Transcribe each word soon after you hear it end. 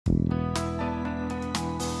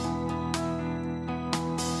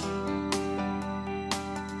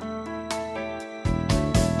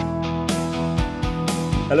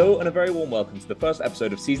Hello and a very warm welcome to the first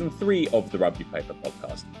episode of Season 3 of the Rugby Paper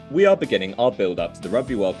Podcast. We are beginning our build-up to the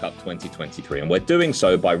Rugby World Cup 2023 and we're doing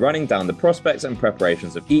so by running down the prospects and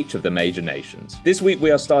preparations of each of the major nations. This week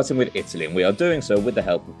we are starting with Italy and we are doing so with the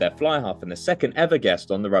help of their fly half and the second ever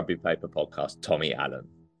guest on the Rugby Paper Podcast, Tommy Allan.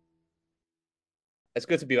 It's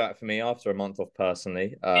good to be back for me after a month off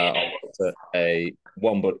personally. I went to a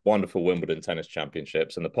wonderful Wimbledon Tennis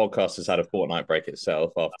Championships and the podcast has had a fortnight break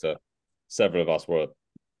itself after several of us were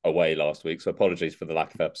away last week, so apologies for the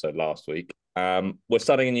lack of episode last week. We're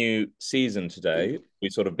starting a new season today. We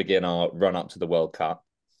sort of begin our run up to the World Cup.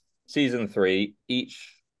 Season 3,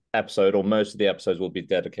 each episode or most of the episodes will be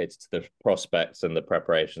dedicated to the prospects and the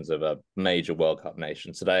preparations of a major World Cup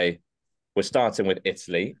nation. Today, we're starting with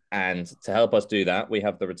Italy, and to help us do that, we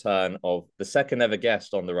have the return of the second ever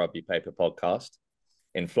guest on the Rugby Paper Podcast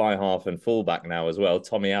in fly half and fullback now as well,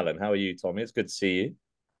 Tommy Allan. How are you, Tommy? It's good to see you.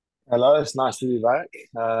 Hello, it's nice to be back.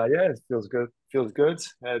 Yeah, it feels good. Feels good.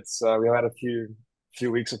 It's we've had a few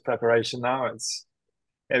weeks of preparation now.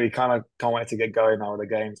 We kind of can't wait to get going now with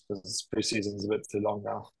the games because pre-season's a bit too long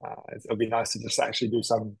now. It'll be nice to just actually do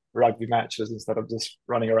some rugby matches instead of just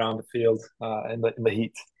running around the field in the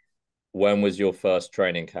heat. When was your first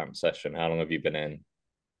training camp session? How long have you been in?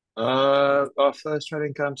 Our first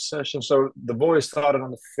training camp session. So the boys started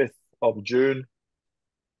on the 5th of June.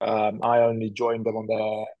 I only joined them on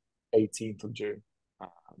the 18th of June.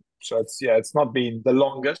 So it's not been the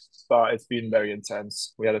longest, but it's been very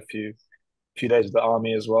intense. We had a few days with the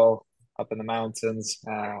army as well, up in the mountains.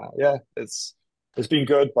 It's been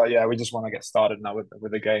good, but yeah, we just want to get started now with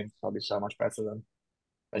the game. It'll be so much better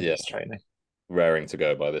than just training. Raring to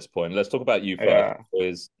go by this point. Let's talk about you first. Yeah.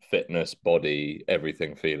 Is fitness, body,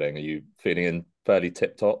 everything feeling? Are you feeling in fairly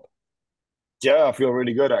tip top? Yeah, I feel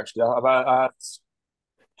really good actually. I had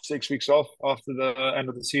 6 weeks off after the end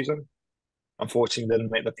of the season. Unfortunately,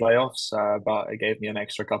 didn't make the playoffs, but it gave me an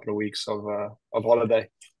extra couple of weeks of holiday,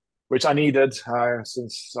 which I needed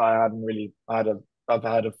since I've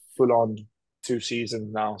had a full on 2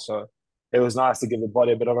 seasons now. So it was nice to give the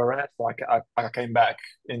body a bit of a rest. I came back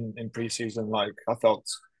in pre-season like I felt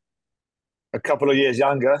a couple of years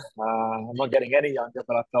younger. I'm not getting any younger,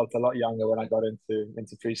 but I felt a lot younger when I got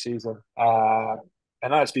into pre-season. And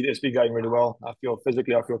now it's been going really well. I feel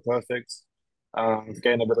perfect.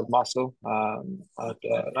 Gained a bit of muscle. Now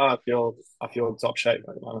I feel in top shape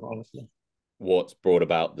at the moment, honestly. What's brought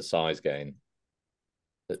about the size gain?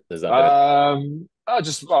 Has that been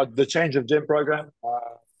just the change of gym program.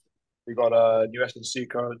 We got a new S&C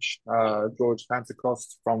coach, George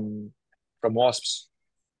Pentecost from Wasps,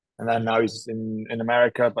 and then now he's in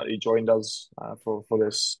America, but he joined us for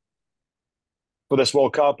this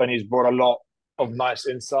World Cup, and he's brought a lot of nice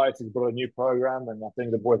insights. He's brought a new program, and I think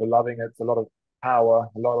the boys are loving it. It's a lot of power,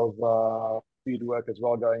 a lot of speed work as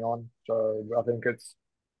well going on. So I think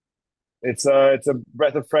it's a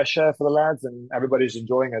breath of fresh air for the lads, and everybody's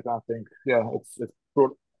enjoying it. I think it's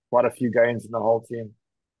brought quite a few gains in the whole team.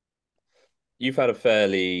 You've had a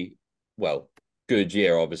fairly good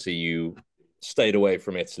year. Obviously, you stayed away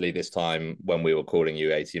from Italy this time when we were calling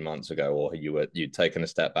you 18 months ago, or you'd taken a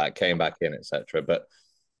step back, came back in, etc. But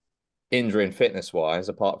injury and fitness wise,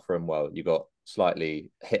 apart from you got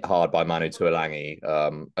slightly hit hard by Manu Tuolangi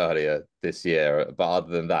earlier this year, but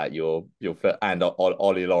other than that, you're fit, and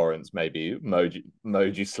Ollie Lawrence maybe mowed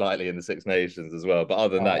you slightly in the Six Nations as well. But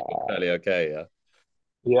other than that, you're fairly okay.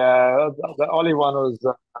 Yeah, the Ollie one was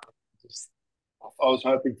I was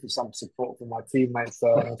hoping for some support from my teammates.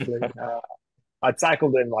 Honestly, I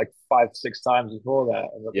tackled him like 5-6 times before that.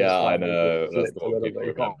 Yeah, I know. That's the one people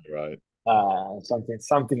remember, right?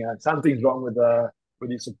 Something's wrong with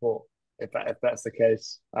your support if that's the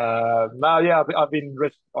case. I've been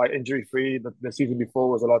injury free. The season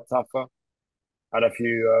before was a lot tougher. Had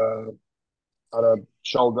a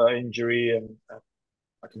shoulder injury and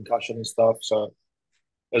a concussion and stuff. So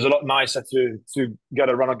it was a lot nicer to get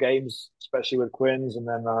a run of games, especially with Quins, and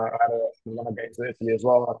then I had a run of games in Italy as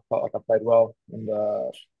well. I felt like I played well in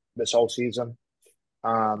this whole season.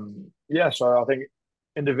 So I think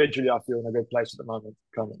individually I feel in a good place at the moment,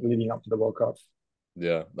 leading up to the World Cup.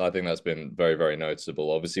 Yeah, I think that's been very, very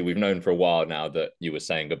noticeable. Obviously, we've known for a while now that you were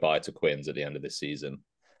saying goodbye to Quins at the end of this season.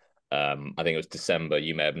 I think it was December.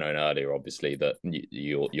 You may have known earlier, obviously, that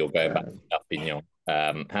you're going back to Perpignan.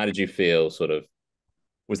 How did you feel?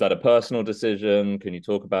 Was that a personal decision? Can you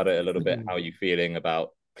talk about it a little bit? How are you feeling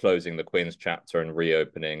about closing the Quins chapter and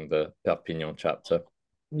reopening the Perpignan chapter?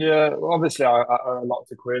 Yeah, obviously I owe a lot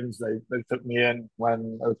to Quins. They took me in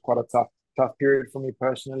when it was quite a tough period for me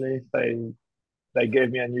personally. They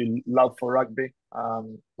gave me a new love for rugby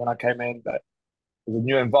when I came in. was a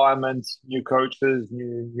new environment, new coaches,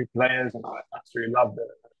 new players, and I absolutely loved it.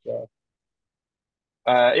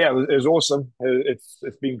 Yeah, it was awesome. It's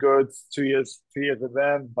been good. 2 years with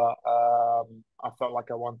them, but I felt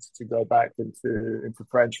like I wanted to go back into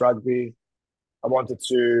French rugby. I wanted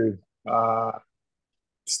to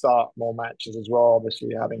start more matches as well.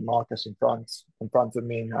 Obviously, having Marcus in front of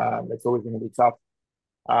me, it's always going to be tough.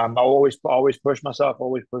 I always push myself,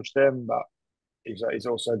 always pushed him, but he's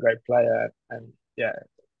also a great player, and yeah,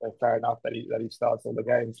 fair enough that he starts all the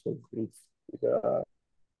games because he's a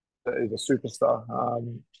he's a superstar.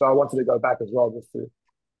 So I wanted to go back as well just to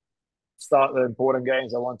start the important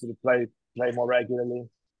games. I wanted to play more regularly,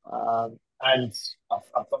 and I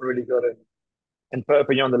felt really good in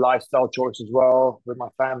Perpignan, the lifestyle choice as well with my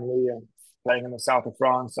family and playing in the south of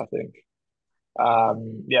France. I think,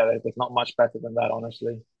 yeah, there's not much better than that,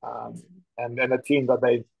 honestly. And then the team that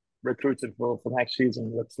they've recruited for next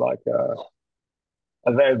season looks like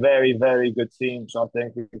a very, very, very good team. So I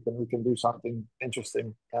think we can do something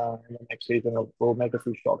interesting in the next season. We'll make a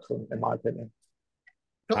few shocks, in my opinion.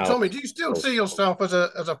 Tommy, do you still see yourself as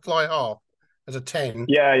a fly half, as a 10?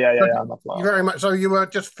 Yeah. I'm a You very much. So you were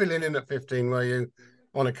just filling in at 15, were you,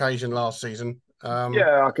 on occasion last season?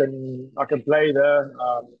 Yeah, I can play there.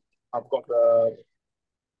 I've got the.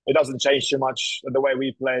 It doesn't change too much the way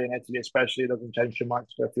we play in Italy, especially. It doesn't change too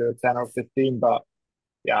much if you're 10 or 15. But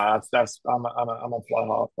yeah, I'm a fly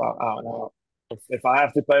half. I don't know. If I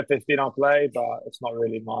have to play 15, I'll play, but it's not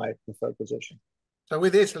really my preferred position. So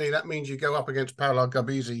with Italy, that means you go up against Paolo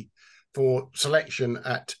Gabisi for selection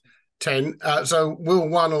at 10. So will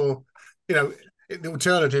one or, the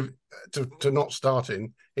alternative to not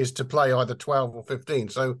starting is to play either 12 or 15.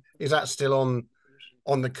 So is that still on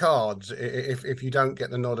the cards if you don't get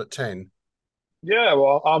the nod at 10? Yeah,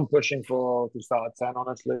 well, I'm pushing to start at 10.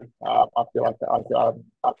 Honestly, I feel like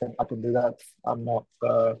I can do that. I'm not.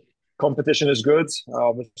 Competition is good.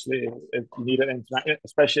 Obviously, if you need it,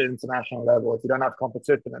 especially at international level, if you don't have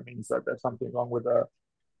competition, it means that there's something wrong with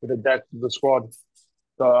the depth of the squad.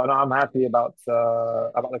 So I'm happy about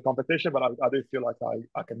the competition, but I do feel like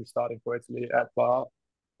I can be starting for Italy at Bar.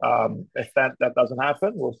 If that doesn't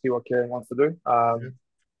happen, we'll see what Kieran wants to do.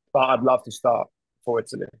 But I'd love to start for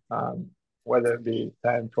Italy, whether it be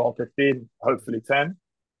 10, 12, 15, hopefully 10.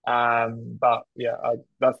 But yeah,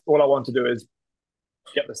 that's all I want to do is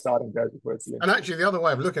get the starting jersey for Italy. And actually, the other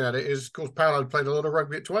way of looking at it is, of course, Paolo played a lot of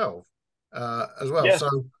rugby at 12 as well. Yeah.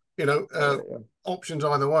 So, options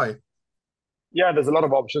either way. Yeah, there's a lot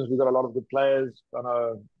of options. We've got a lot of good players. I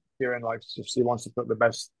know Kieran likes if he wants to put the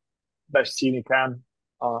best team he can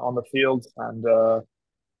on the field, and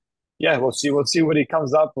yeah, we'll see what he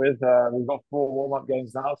comes up with. We've got 4 warm-up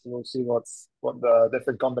games now, so we'll see what the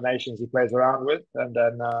different combinations he plays around with, and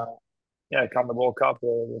then yeah, come the World Cup,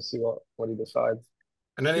 we'll see what he decides.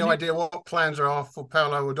 And any idea what plans are for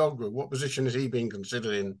Paolo Odogwu? What position is he being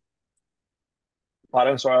considered in?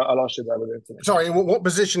 Pardon, sorry, I lost you there with the internet. Sorry, what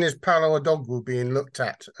position is Paolo Odogwu being looked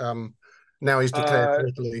at now he's declared for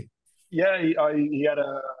Italy? Yeah, he had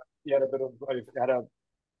a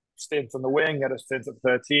stint on the wing, he had a stint at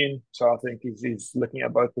 13, so I think he's looking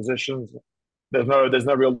at both positions. There's no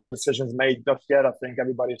real decisions made just yet. I think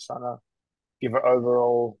everybody's trying to give an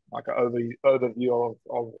overall overview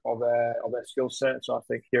of their skill set. So I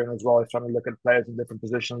think Kieran as well is trying to look at players in different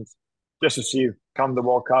positions just to see, come the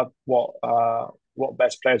World Cup, what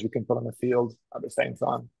best players we can put on the field at the same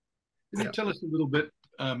time. Can you tell us a little bit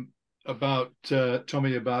about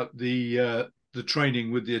Tommy, about the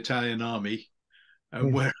training with the Italian army,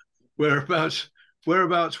 and whereabouts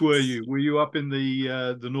were you? Were you up in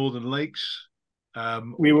the Northern Lakes?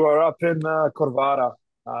 We were up in Corvara,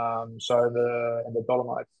 so in the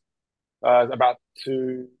Dolomites, about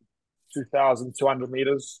 2,200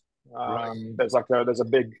 meters. Right. There's a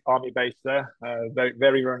big army base there, very,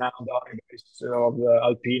 very renowned army base of the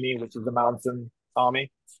Alpini, which is the mountain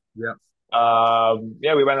army. Yeah.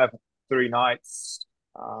 Yeah, we went there for 3 nights.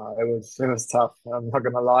 It was tough. I'm not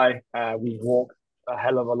gonna lie. We walked a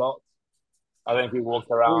hell of a lot. I think we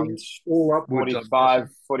walked around all upwards,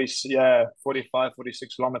 45,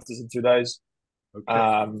 46 kilometers in 2 days.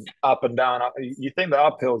 Okay. Up and down. You think the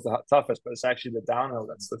uphill is the toughest, but it's actually the downhill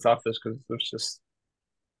that's the toughest because it's just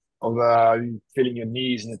of feeling your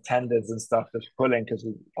knees and the tendons and stuff just pulling because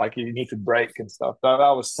like you need to brake and stuff. That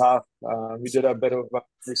was tough. We did a bit of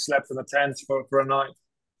we slept in a tent for a night,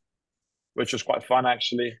 which was quite fun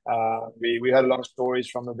actually. We heard a lot of stories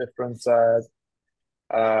from the different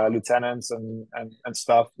lieutenants and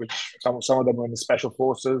stuff, which some of them were in the special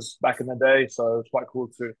forces back in the day. So it's quite cool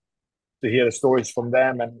to hear the stories from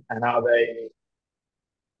them and how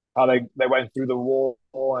how they went through the war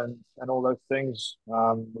and all those things,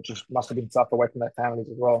 must have been tough away from their families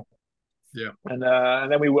as well. Yeah. And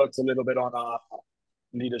then we worked a little bit on our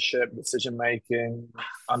leadership, decision making,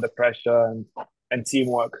 under pressure, and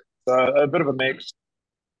teamwork. So a bit of a mix.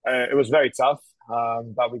 It was very tough,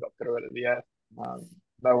 but we got through it at the end.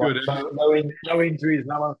 Good. No injuries,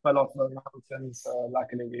 no one fell off the mountain. So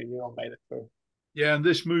luckily, we all made it through. Yeah, and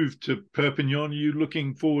this move to Perpignan, are you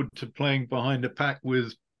looking forward to playing behind a pack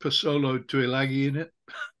with Pasolo Tuilagi in it?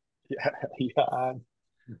 Yeah.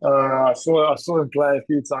 I saw him play a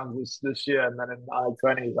few times this year, and then in the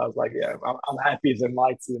I-20s, I was like, yeah, I'm happy he's in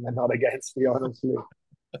my team and not against me, honestly.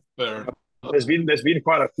 Fair. There's been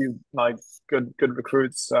quite a few like good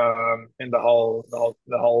recruits in the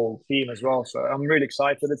whole team as well. So I'm really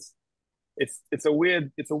excited. It's a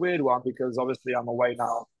weird one because obviously I'm away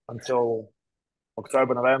now until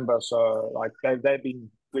October, November. So like they've been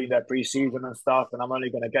doing their pre-season and stuff, and I'm only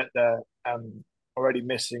going to get there and already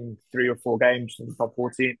missing 3 or 4 games in the top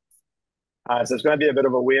 14. So it's going to be a bit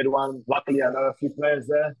of a weird one. Luckily, I know a few players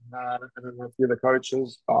there and a few of the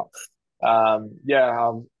coaches. But I've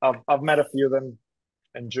met a few of them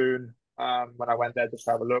in June when I went there just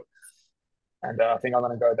to have a look. And I think I'm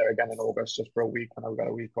going to go there again in August just for a week when I've got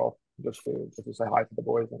a week off, just to say hi to the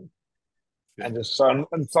boys and just so I'm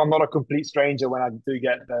not a complete stranger when I do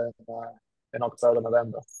get there in October,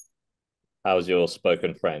 November. How's your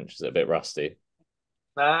spoken French? Is it a bit rusty?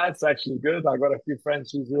 Nah, it's actually good. I got a few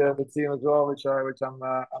friends who's here on the team as well, which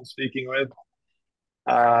I'm speaking with.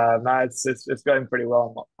 It's going pretty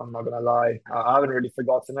well. I'm not gonna lie. I haven't really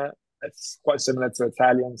forgotten it. It's quite similar to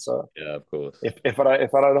Italian, so yeah, of course. If I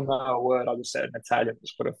don't know a word, I'll just say it in Italian,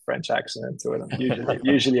 just put a French accent into it, and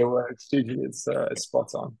usually it works. Usually it's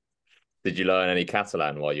spot on. Did you learn any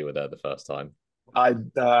Catalan while you were there the first time? I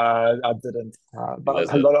didn't,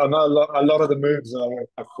 but a lot of the moves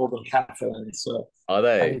are called in Catalan, so are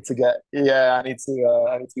they? I need to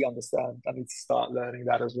understand. I need to start learning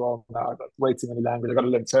that as well. Now I've got way too many languages. I've got to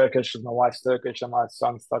learn Turkish, and my wife's Turkish, and my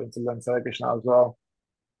son's starting to learn Turkish now as well.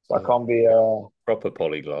 So I can't be proper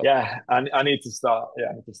polyglot. Yeah, I need to start. Yeah,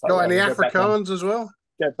 I need to start. Got any Afrikaans as well?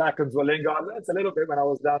 Get back into a lingo. I learned a little bit when I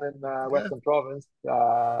was down in Western Province.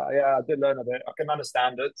 I did learn a bit. I can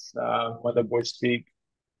understand it when the boys speak.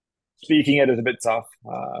 Speaking it is a bit tough,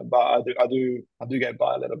 but I do get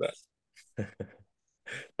by a little bit.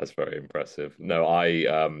 That's very impressive. No, I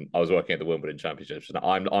was working at the Wimbledon Championships, and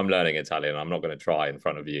I'm learning Italian. I'm not going to try in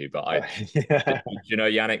front of you, but do you know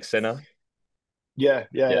Yannick Sinner? Yeah.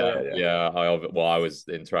 I was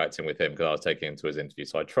interacting with him because I was taking him to his interview,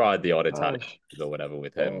 so I tried the odd Italian or whatever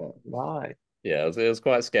with him. Oh, right. Yeah, it was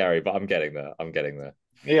quite scary, but I'm getting there.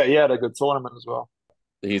 Yeah, he had a good tournament as well.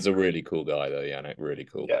 He's a really cool guy, though, Yannick. Really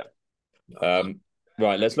cool. Yeah.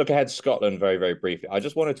 Right, let's look ahead to Scotland very, very briefly. I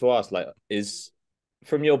just wanted to ask, is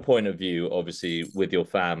from your point of view, obviously with your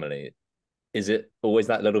family, is it always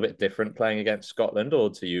that little bit different playing against Scotland, or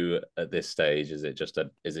to you at this stage, is it just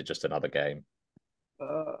another game?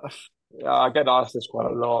 I get asked this quite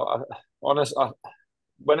a lot. When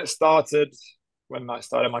I started my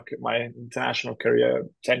international career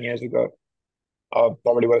 10 years ago, I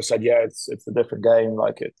probably would have said, yeah, it's a different game.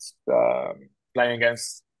 Like it's playing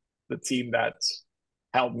against the team that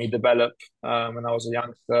helped me develop when I was a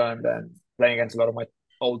youngster, and then playing against a lot of my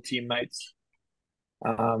old teammates.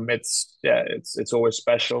 It's always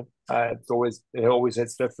special. It always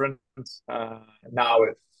hits different. Now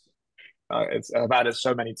I've had it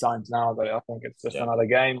so many times now that I think it's just another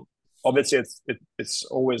game. Obviously, it's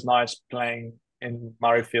always nice playing in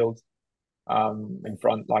Murrayfield, in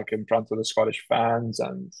front of the Scottish fans,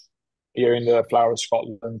 and hearing the Flower of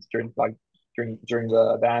Scotland during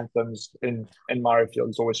the anthems in Murrayfield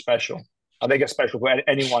is always special. I think it's special for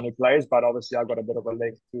anyone who plays, but obviously I've got a bit of a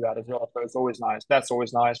link to that as well. So it's always nice. That's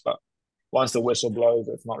always nice. But once the whistle blows,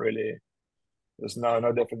 it's not really. There's no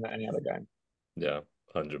different than any other game. Yeah,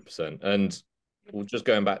 100%. And just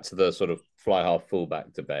going back to the sort of fly half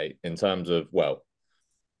fullback debate in terms of, well,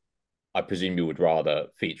 I presume you would rather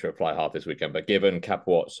feature a fly half this weekend, but given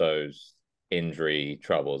Capuozzo's injury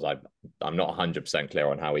troubles, I'm not 100% clear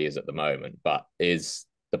on how he is at the moment. But is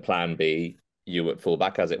the plan B you at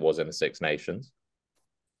fullback as it was in the Six Nations?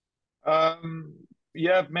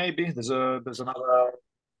 Yeah, maybe there's another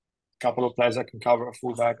couple of players that can cover a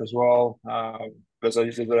fullback as well. There's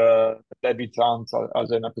a debutant,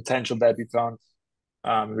 as in a potential debutant,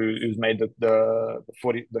 who's made the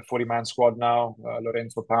 40-man squad now,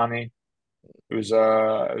 Lorenzo Pani, who's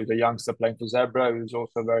a youngster playing for Zebra, who's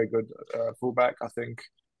also a very good fullback, I think.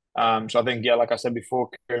 So I think, yeah, like I said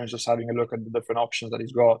before, Kieran's just having a look at the different options that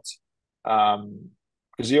he's got.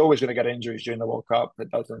 Because because you're always going to get injuries during the World Cup.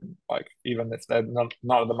 It doesn't, like, even if they're not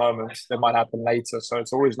at the moment, they might happen later. So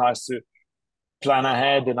it's always nice to plan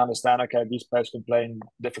ahead and understand, okay, these players can play in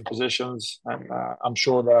different positions. And I'm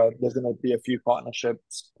sure that there's going to be a few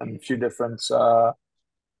partnerships and a few different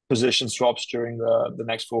position swaps during the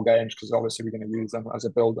next 4 games, because obviously we're going to use them as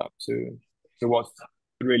a build-up to what's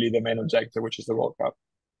really the main objective, which is the World Cup.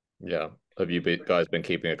 Yeah. Have you guys been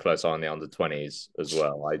keeping a close eye on the under-20s as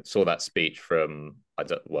well? I saw that speech from,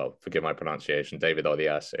 forgive my pronunciation, David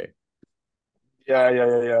Odiasi.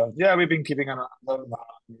 Yeah, we've been keeping an eye on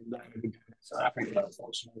them. South Africa,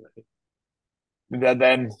 unfortunately, they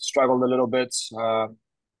then struggled a little bit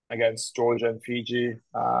against Georgia and Fiji.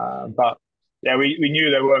 But yeah, we knew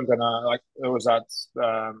they weren't gonna, like, there was that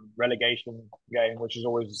relegation game, which is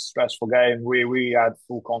always a stressful game. We had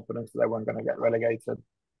full confidence that they weren't gonna get relegated.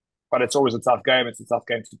 But it's always a tough game. It's a tough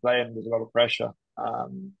game to play, and there's a lot of pressure.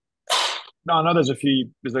 No, I know there's a few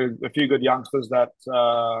good youngsters that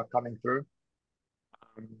are coming through.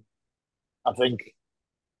 I think,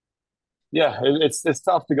 yeah, it's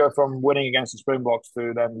tough to go from winning against the Springboks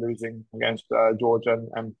to then losing against Georgia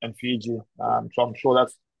and Fiji. So I'm sure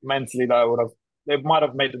that's mentally it might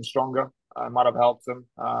have made them stronger. Might have helped them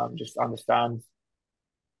just understand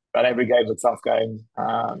that every game's a tough game.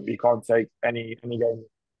 You can't take any game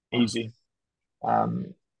easy.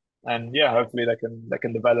 And yeah, hopefully they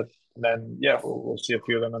can develop. And then yeah, we'll see a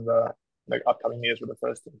few of them in the upcoming years with the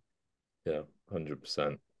first team. Yeah,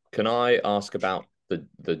 100%. Can I ask about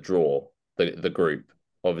the draw, the group?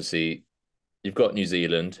 Obviously, you've got New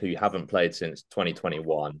Zealand, who you haven't played since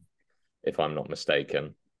 2021, if I'm not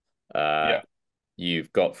mistaken. Yeah.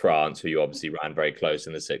 You've got France, who you obviously ran very close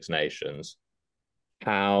in the Six Nations.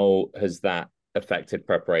 How has that affected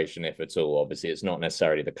preparation, if at all? Obviously, it's not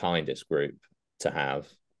necessarily the kindest group to have.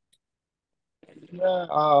 Yeah,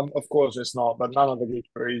 of course it's not, but none of the groups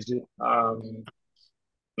are easy.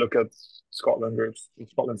 Look at Scotland's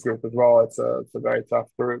group as well. It's a very tough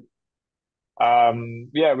group.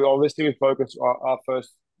 Yeah, we focus our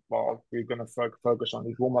first. Well, we're going to focus on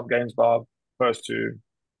these warm-up games, but our first 2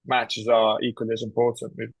 matches are equally as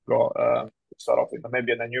important. We've got start off with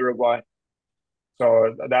Namibia and then Uruguay.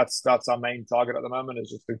 So that's our main target at the moment,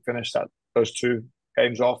 is just to finish those 2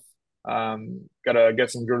 games off. Gotta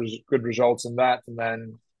get some good results in that, and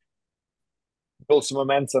then build some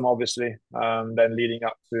momentum, obviously. Then leading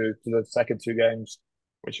up to the second 2 games,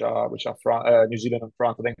 which are New Zealand and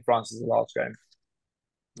France. I think France is the last game.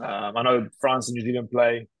 I know France and New Zealand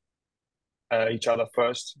play each other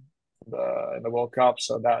first in the World Cup,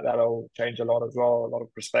 so that'll change a lot as well. A lot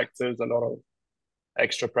of perspectives, a lot of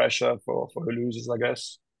extra pressure for who loses, I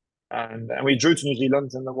guess. And we drew to New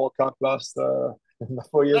Zealand in the World Cup last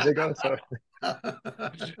 4 years ago, so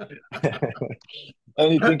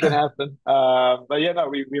anything can happen. But yeah, no,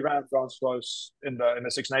 we ran France close in the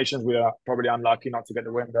Six Nations. We are probably unlucky not to get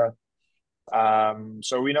the win there.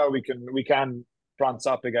 So we know we can France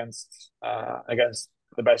up against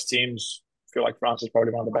the best teams. I feel like France is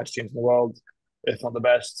probably one of the best teams in the world, if not the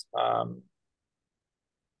best.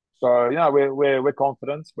 So yeah, we're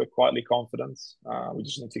confident. We're quietly confident. We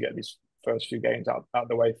just need to get these first few games out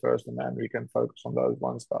the way first, and then we can focus on those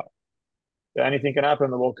ones. But yeah, anything can happen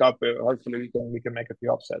in the World Cup. Hopefully, we can make a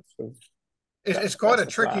few upsets. It's quite a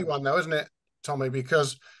tricky one, though, isn't it, Tommy?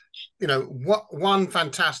 Because one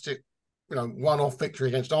fantastic, one-off victory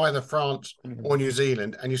against either France or New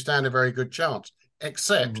Zealand, and you stand a very good chance.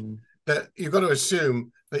 Except that you've got to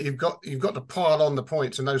assume that you've got to pile on the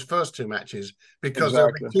points in those first 2 matches, because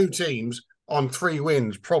there'll be 2 teams on 3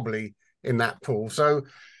 wins probably in that pool. So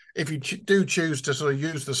if you do choose to sort of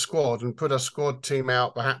use the squad and put a squad team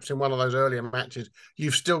out, perhaps in one of those earlier matches,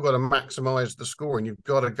 you've still got to maximise the score, and you've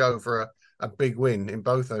got to go for a big win in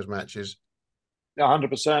both those matches. Yeah,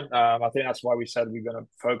 100%. I think that's why we said we're going to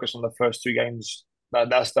focus on the first 2 games.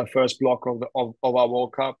 That's the first block of our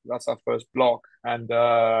World Cup. That's our first block, and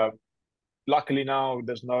luckily now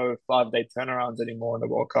there's no 5-day turnarounds anymore in the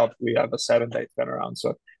World Cup. We have a 7-day turnaround,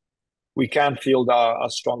 so we can field our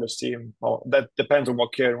strongest team. Well, that depends on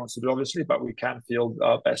what Cain wants to do, obviously, but we can field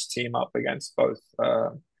our best team up against both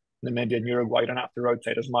Namibia and Uruguay. You don't have to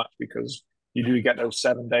rotate as much, because you do get those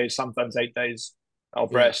 7 days, sometimes 8 days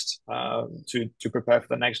of rest to prepare for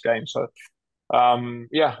the next game. So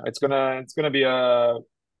yeah, it's gonna be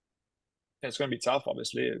tough,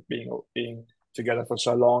 obviously, being together for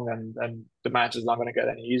so long, and the match is not going to get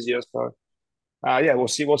any easier. So yeah, we'll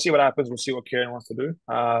see what happens. We'll see what Cain wants to do.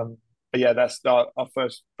 But yeah, that's our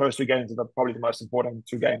first 2 games are probably the most important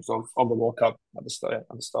 2 games of the World Cup at the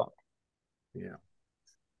start. Yeah.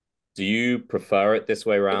 Do you prefer it this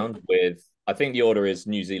way around? I think the order is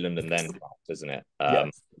New Zealand and then France, isn't it?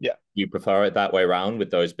 Yeah. You prefer it that way around,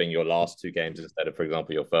 with those being your last two games instead of, for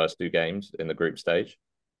example, your first two games in the group stage?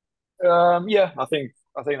 Yeah, I think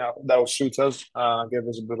that will suit us. Give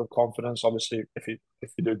us a bit of confidence. Obviously, if you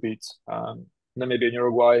do beat Namibia and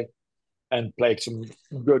Uruguay and play some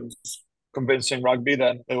good, convincing rugby,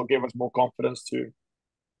 then it will give us more confidence to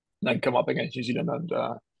then come up against New Zealand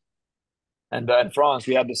and France.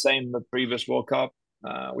 We had the same in the previous World Cup.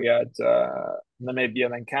 We had Namibia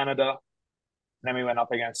and then Canada. Then we went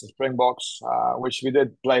up against the Springboks, which we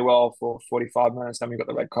did play well for 45 minutes. Then we got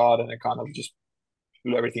the red card, and it kind of just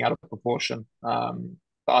blew everything out of proportion. But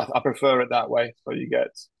I prefer it that way. So you can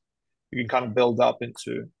kind of build up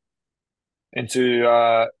into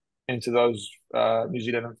those New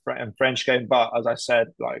Zealand and French games. But as I said,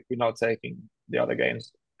 like, we're not taking the other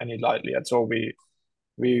games any lightly at all. We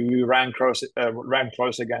ran close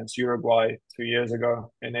against Uruguay 2 years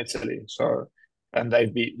ago in Italy. So, and they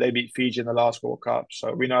beat Fiji in the last World Cup.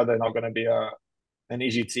 So we know they're not going to be an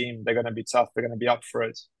easy team. They're going to be tough. They're going to be up for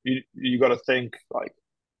it. You got to think, like,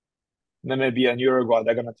 Namibia and Uruguay,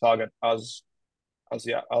 they're going to target us as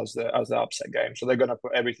the upset game. So they're going to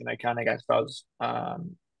put everything they can against us.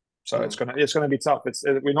 So it's gonna be tough.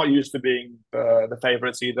 We're not used to being the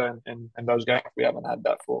favourites either in those games. We haven't had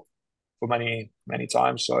that for many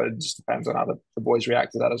times. So it just depends on how the boys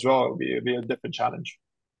react to that as well. It'll be a different challenge.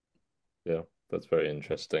 Yeah, that's very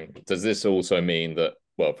interesting. Does this also mean that,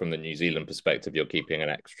 well, from the New Zealand perspective, you're keeping an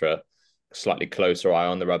extra, slightly closer eye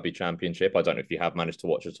on the Rugby Championship? I don't know if you have managed to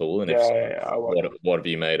watch it all, and what have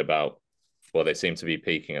you made about? Well, they seem to be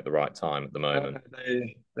peaking at the right time at the moment.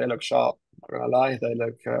 They look sharp. I'm not gonna lie, they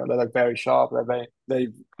look very sharp.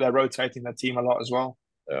 They're rotating their team a lot as well.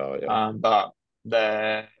 Oh yeah. But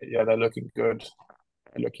they're looking good.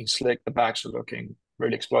 They're looking slick. The backs are looking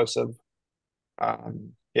really explosive.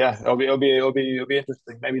 Yeah, it'll be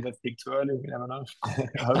interesting. Maybe they've peaked too early. We never know.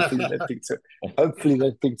 Hopefully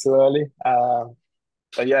they've peaked too early.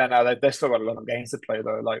 But yeah, no, they've still got a lot of games to play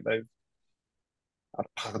though. Like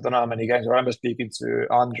I don't know how many games. I remember speaking to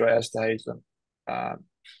Andre Esterhuizen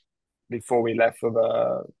before we left for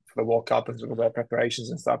the World Cup and sort of their preparations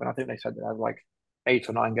and stuff. And I think they said they have like 8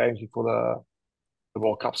 or 9 games before the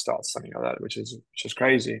World Cup starts, something like that, which is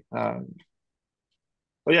crazy. But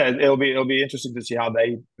yeah, it'll be interesting to see how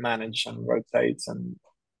they manage and rotate and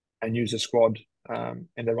use the squad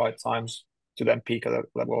in the right times to then peak at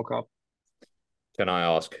the World Cup. Can I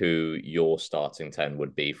ask who your starting 10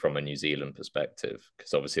 would be from a New Zealand perspective?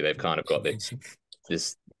 Because obviously they've kind of got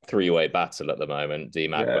this three-way battle at the moment.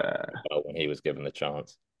 D-Mac when he was given the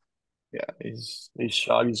chance. Yeah, he's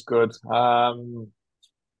sharp. He's good. I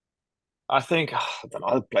think I don't know.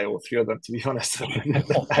 I'd play all three of them, to be honest. Find a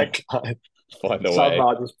way.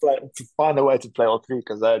 Find a way to play all three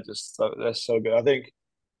because they're so good. I think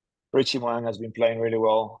Richie Mo'unga has been playing really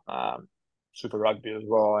well. Super Rugby as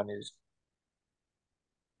well, and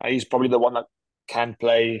he's probably the one that can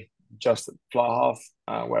play just at fly half,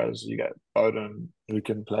 whereas you get Bowden who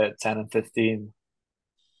can play at 10 and 15.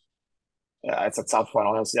 Yeah, it's a tough one.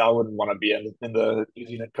 Honestly, I wouldn't want to be in the New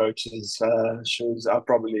Zealand coach's shoes.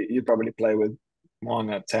 You'd probably play with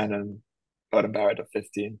Mo'unga at 10 and Bowden Barrett at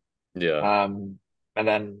 15. Yeah. And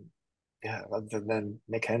then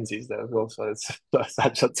Nick Hensey's there as well. So it's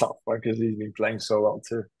such a tough one because he's been playing so well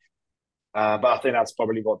too. But I think that's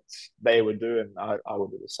probably what they would do, and I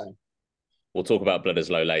would do the same. We'll talk about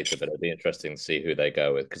Bledisloe later, but it'll be interesting to see who they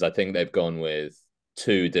go with because I think they've gone with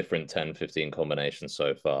 2 different 10-15 combinations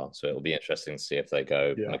so far. So it'll be interesting to see if they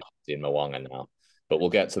go McKenzie and Mo'unga now. But we'll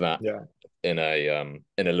get to that in a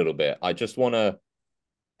little bit. I just want to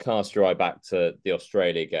cast your eye back to the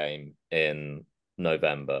Australia game in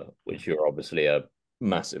November, which you're obviously a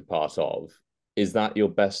massive part of. Is that your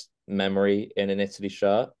best memory in an Italy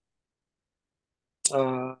shirt?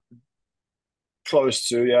 Close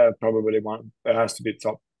to, probably one. It has to be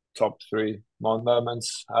top 3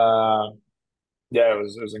 moments. Yeah, it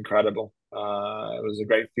was incredible. It was a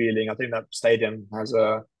great feeling. I think that stadium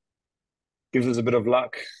gives us a bit of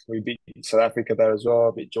luck. We beat South Africa there as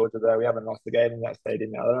well, beat Georgia there. We haven't lost the game in that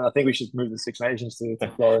stadium yet. I think we should move the Six Nations to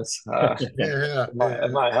Florence.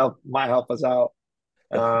 It might help us out.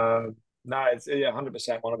 No, it's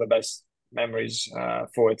 100% one of the best memories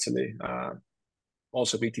for Italy.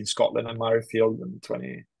 Also beating Scotland and Murrayfield in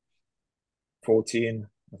 2014,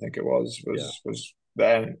 I think it was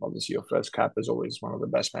then. Obviously, your first cap is always one of the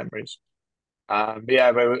best memories. But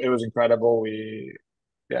it was incredible. We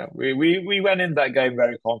went in that game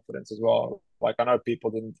very confident as well. Like, I know people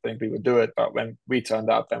didn't think we would do it, but when we turned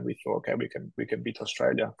up, then we thought, okay, we can beat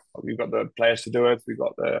Australia. We've got the players to do it. We've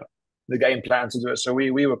got the game plan to do it. So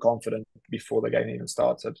we were confident before the game even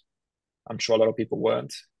started. I'm sure a lot of people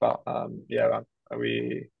weren't. But yeah,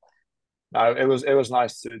 it was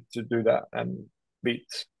nice to do that and beat.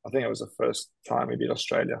 I think it was the first time we beat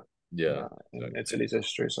Australia Yeah, in Italy's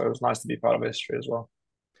history. So it was nice to be part of history as well.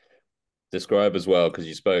 describe as well, because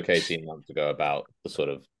you spoke 18 months ago about the sort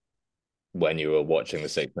of when you were watching the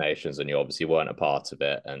Six Nations and you obviously weren't a part of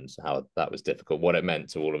it and how that was difficult, what it meant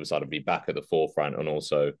to all of a sudden be back at the forefront. And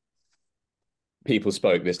also people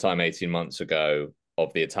spoke this time 18 months ago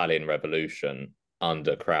of the Italian Revolution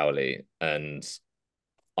under Crowley, and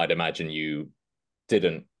I'd imagine you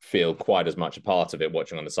didn't feel quite as much a part of it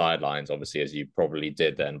watching on the sidelines, obviously, as you probably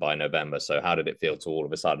did then by November. So how did it feel to all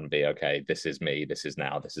of a sudden be, okay, this is me, this is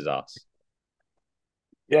now, this is us?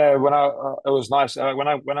 Yeah, it was nice when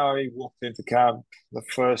I walked into camp the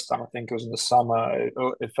first time. I think it was in the summer.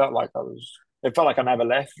 It felt like I never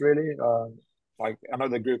left really. Like I know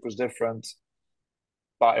the group was different,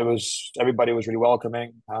 but everybody was really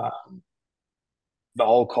welcoming. The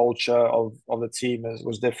whole culture of the team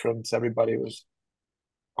was different. Everybody was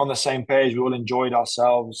on the same page. We all enjoyed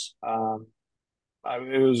ourselves.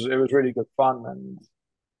 It was really good fun,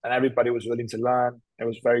 and everybody was willing to learn. It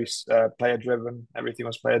was very player driven. Everything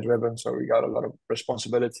was player driven, so we got a lot of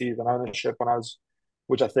responsibilities and ownership on us,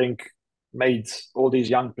 which I think made all these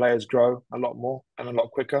young players grow a lot more and a lot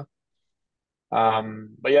quicker.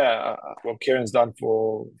 But yeah, what Kieran's done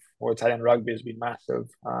for Italian rugby has been massive.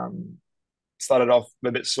 Started off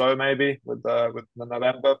a bit slow maybe with the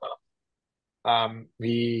November, but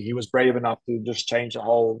he was brave enough to just change the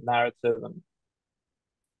whole narrative and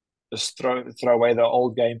just throw away the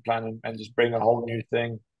old game plan and just bring a whole new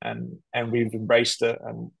thing, and we've embraced it,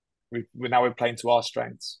 and we're playing to our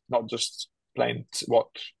strengths, not just playing to what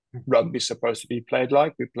rugby's supposed to be played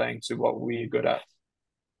like. We're playing to what we're good at,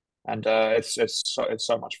 and it's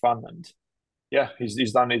so much fun. And yeah,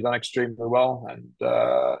 he's done extremely well, and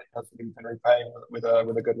he been repaying with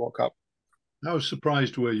a good World Cup. How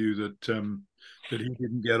surprised were you that he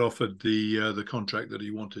didn't get offered the contract that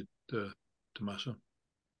he wanted, Tommaso?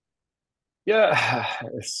 Yeah,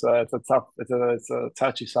 it's a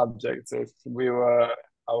touchy subject. I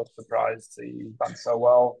was surprised he's done so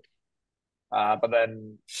well, but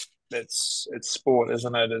then it's sport,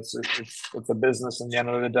 isn't it? It's a business. In the end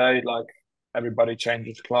of the day, like everybody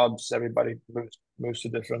changes clubs, everybody moves to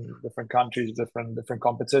different countries, different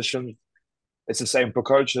competitions. It's the same for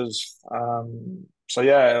coaches. So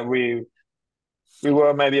yeah, we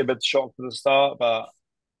were maybe a bit shocked at the start, but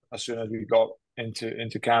as soon as we got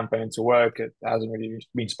into camp and into work, it hasn't really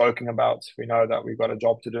been spoken about. We know that we've got a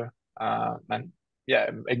job to do, and yeah,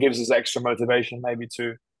 it gives us extra motivation maybe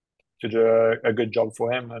to do a good job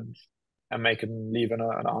for him and make him leave on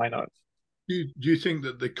a high note. Do you think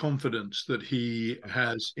that the confidence that he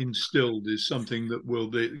has instilled is something that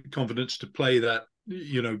the confidence to play that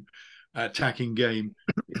attacking game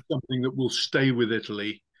is something that will stay with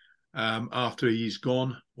Italy after he's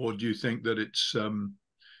gone, or do you think that it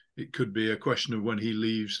could be a question of when he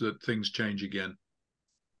leaves that things change again?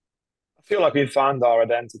 I feel like we found our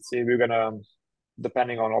identity. We're gonna,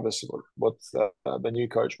 depending on obviously what the new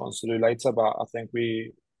coach wants to do later, but I think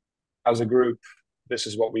we, as a group, this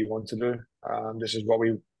is what we want to do. This is what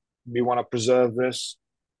we want to preserve this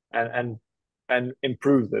and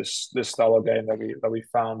improve this style of game that we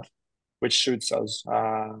found, which suits us.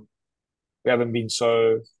 We haven't been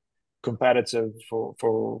so competitive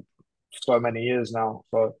for so many years now,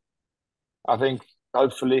 so I think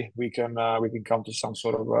hopefully we can come to some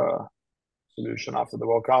sort of solution after the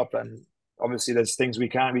World Cup. And obviously there's things we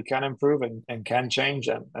can improve and can change,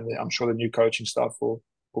 and I'm sure the new coaching staff will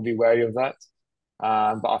be wary of that.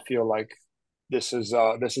 But I feel like this is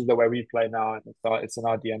the way we play now, and it's in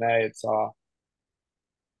our DNA. It's our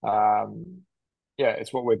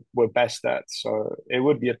it's what we're best at. So it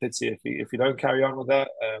would be a pity if we don't carry on with that.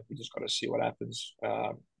 We just got to see what happens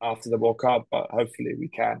after the World Cup. But hopefully we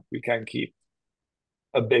can keep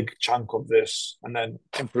a big chunk of this and then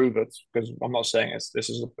improve it. Because I'm not saying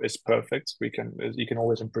it's perfect. You can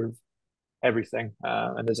always improve everything,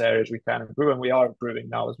 and there's areas we can improve, and we are improving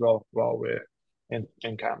now as well while we're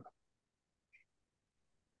in camp.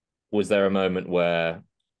 Was there a moment where,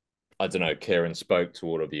 I don't know, Kieran spoke to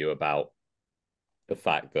all of you about the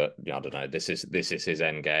fact that, I don't know, this is his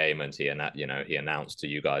end game, and he announced to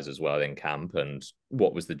you guys as well in camp, and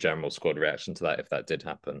what was the general squad reaction to that if that did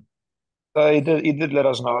happen? He did let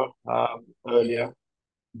us know earlier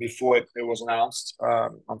before it was announced.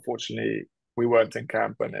 Unfortunately, we weren't in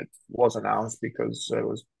camp when it was announced because it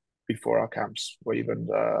was before our camps were even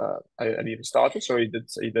started. So he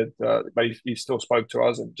did, but he still spoke to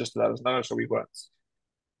us and just to let us know. So we weren't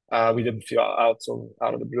We didn't feel out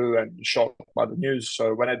of the blue and shocked by the news.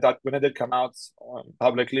 So when it did come out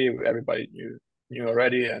publicly, everybody knew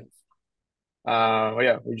already. And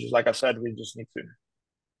yeah, we just, like I said, we just need to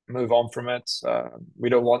move on from it. We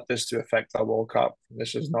don't want this to affect our World Cup.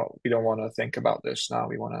 This is not. We don't want to think about this now.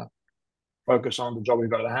 We want to focus on the job we've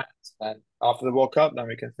got at hand. And after the World Cup, then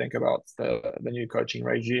we can think about the new coaching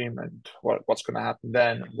regime and what's going to happen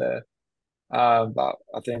then. But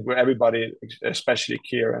I think everybody, especially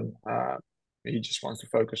Kieran, he just wants to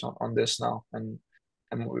focus on this now and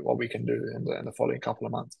what we can do in the following couple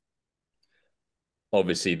of months.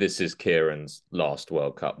 Obviously, this is Kieran's last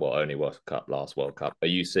World Cup, only World Cup, last World Cup. Are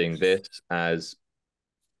you seeing this as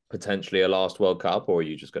potentially a last World Cup, or are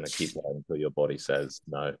you just going to keep playing until your body says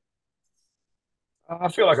no? I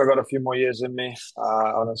feel like I've got a few more years in me,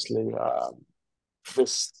 honestly.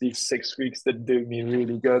 These 6 weeks did do me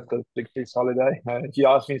really good. The 6 weeks holiday. If you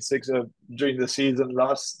asked me during the season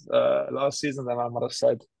last season, then I might have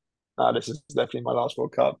said, "This is definitely my last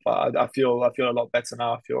World Cup." But I feel a lot better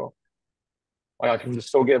now. I feel like I can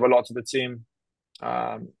still give a lot to the team.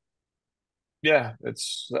 Yeah,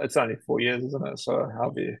 it's only 4 years, isn't it? So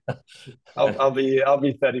I'll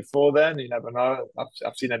be 34 then. You never know.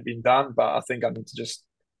 I've seen it being done, but I think I need to just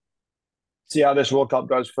see how this World Cup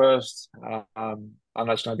goes first. I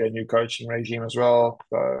know it's going to be a new coaching regime as well,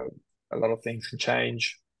 so a lot of things can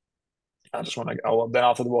change. I just want to. Then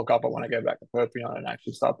after the World Cup, I want to go back to Perpignan and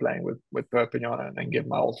actually start playing with Perpignan and give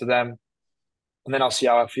my all to them. And then I'll see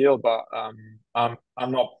how I feel. But I'm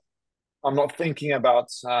not thinking about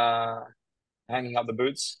hanging up the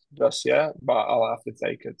boots just yet. But I'll have to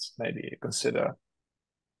take it. Maybe consider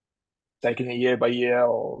taking it year by year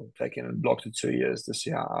or taking a block to 2 years to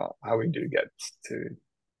see how we do get to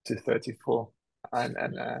 34 and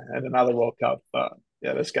another World Cup. But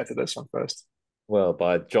yeah, let's get to this one first. Well,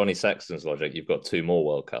 by Johnny Sexton's logic, you've got 2 more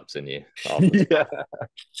World Cups in you. Yeah.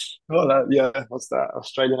 Well, yeah. What's that?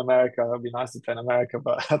 Australian America. It'd be nice to play in America,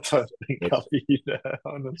 but I don't think I'll be there,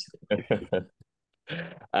 honestly.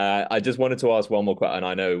 I just wanted to ask one more question. And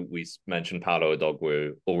I know we mentioned Paolo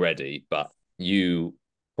Odogwu already, but you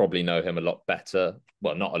probably know him a lot better.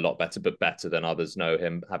 Well, not a lot better, but better than others know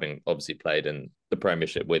him, having obviously played in the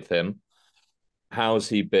Premiership with him. How's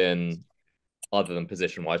he been, other than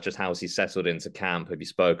position-wise, just how's he settled into camp? Have you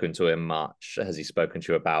spoken to him much? Has he spoken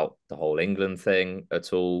to you about the whole England thing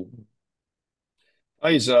at all?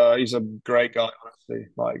 He's a great guy, honestly.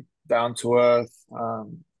 Like, down to earth,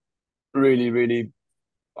 really,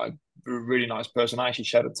 like, really nice person. I actually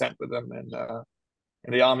shared a tent with him in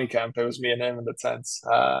the army camp. It was me and him in the tents.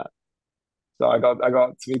 So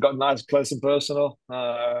we got nice, close and personal,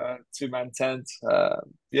 2-man tent.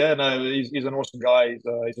 Yeah, no, he's an awesome guy.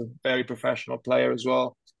 He's a very professional player as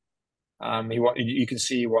well. You can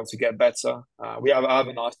see he wants to get better. I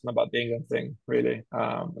haven't asked him about the England thing really.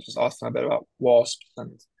 I just asked him a bit about Wasps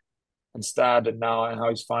and Stad and now and how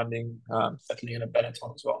he's finding settling in at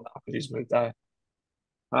Benetton as well now because he's moved there.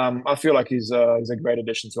 I feel like he's a great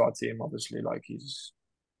addition to our team. Obviously, like he's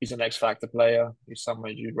an X factor player. He's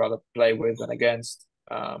someone you'd rather play with than against.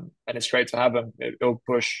 And it's great to have him. It'll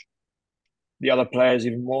push the other players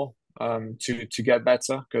even more to get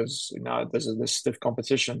better because there's this stiff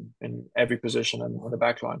competition in every position and on the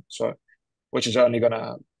back line. So, which is only going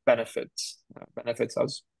to benefit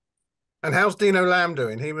us. And how's Dino Lamb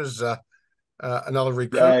doing? He was another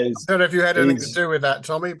recruit. Yeah, I don't know if you had anything to do with that,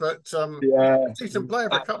 Tommy, but yeah, decent player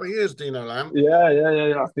for a couple of years, Dino Lamb.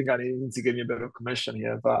 Yeah. I think I need to give you a bit of commission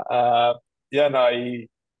here, but yeah, no,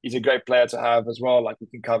 he's a great player to have as well. Like he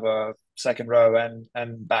can cover second row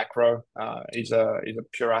and back row. He's a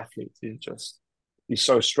pure athlete. He's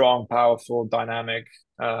so strong, powerful, dynamic,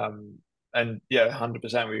 and yeah,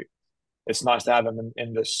 100%. It's nice to have him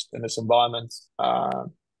in this environment.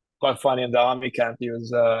 Quite funny in the army camp. He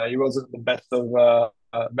wasn't the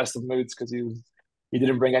best of moods because he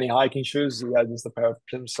didn't bring any hiking shoes. He had just a pair of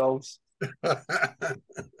plimsolls.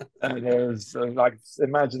 And it was like,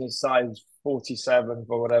 imagine a size 47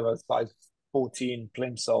 or whatever, size 14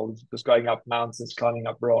 plimsolls, just going up mountains, climbing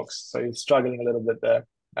up rocks. So he's struggling a little bit there.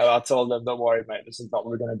 And I told him, don't worry, mate, this is not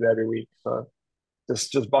what we're going to do every week. So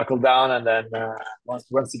just buckle down. And then once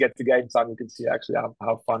you get to game time, you can see actually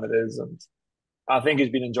how fun it is. And I think he's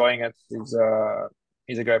been enjoying it. He's a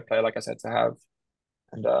great player, like I said, to have.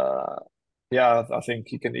 And yeah, I think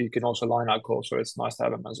he can also line out calls, so it's nice to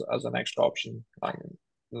have him as an extra option, like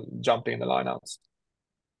jumping in the lineouts.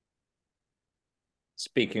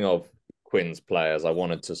 Speaking of Quinn's players, I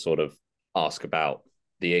wanted to sort of ask about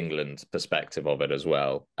the England perspective of it as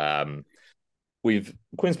well.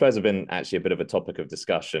 Queen's players have been actually a bit of a topic of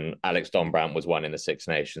discussion. Alex Donbrandt was one in the Six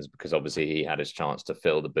Nations because obviously he had his chance to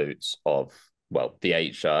fill the boots of, well, the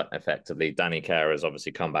 8 shirt effectively. Danny Care has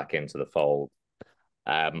obviously come back into the fold.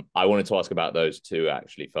 I wanted to ask about those two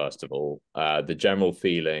actually. First of all, the general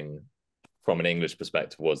feeling from an English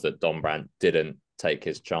perspective was that Donbrandt didn't take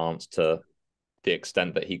his chance to the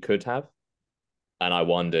extent that he could have. And I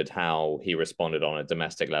wondered how he responded on a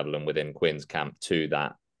domestic level and within Queen's camp to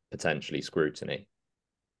that potentially scrutiny.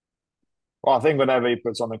 Well, I think whenever he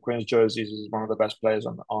puts on the Queen's jerseys, he's one of the best players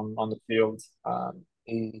on the field.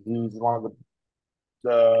 He's one of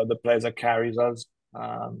the players that carries us.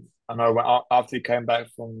 I know after he came back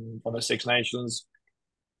from the Six Nations,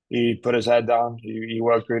 he put his head down. He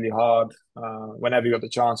worked really hard. Whenever he got the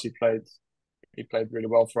chance, he played really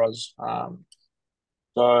well for us.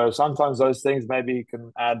 So sometimes those things maybe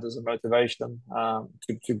can add as a motivation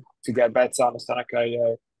to get better. Understand, okay,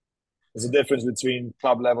 there's a difference between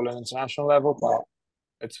club level and international level, but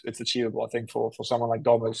it's achievable. I think for someone like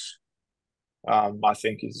Domus, I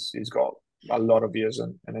think he's got a lot of years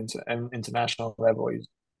in international level.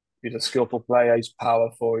 He's a skillful player. He's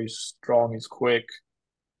powerful. He's strong. He's quick.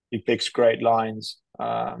 He picks great lines.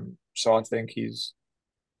 So I think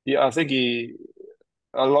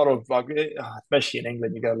a lot of, like, especially in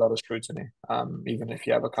England, you get a lot of scrutiny. Even if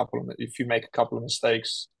you make a couple of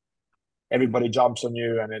mistakes, everybody jumps on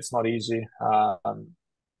you, and it's not easy.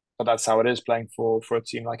 But that's how it is playing for a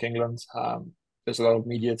team like England. There's a lot of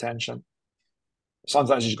media attention.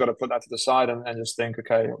 Sometimes you just got to put that to the side and just think,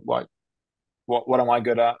 okay, what am I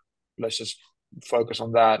good at? Let's just focus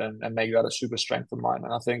on that and make that a super strength of mine.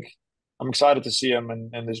 And I think I'm excited to see him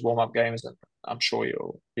in these warm-up games, and I'm sure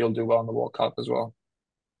he'll do well in the World Cup as well.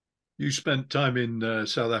 You spent time in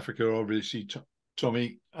South Africa, obviously,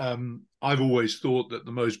 Tommy. I've always thought that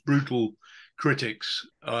the most brutal critics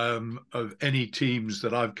of any teams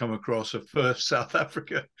that I've come across are first South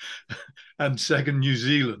Africa and second New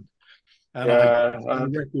Zealand. And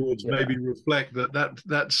the records maybe reflect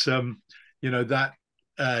that's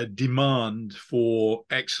that demand for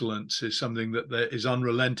excellence is something that is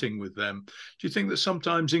unrelenting with them. Do you think that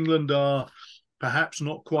sometimes England are perhaps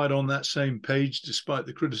not quite on that same page, despite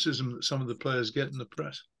the criticism that some of the players get in the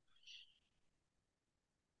press?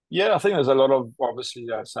 Yeah, I think there's a lot of, obviously,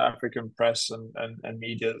 South African press and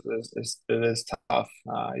media. It is tough.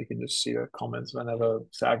 You can just see the comments whenever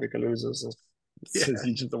South Africa loses. It's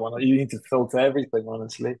just the one you need to filter everything,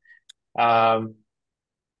 honestly. I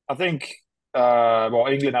think,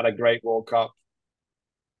 England had a great World Cup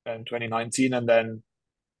in 2019 and then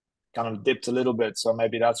kind of dipped a little bit. So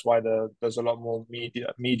maybe that's why there's a lot more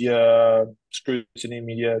media scrutiny,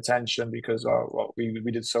 media attention, because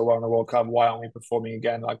we did so well in the World Cup. Why aren't we performing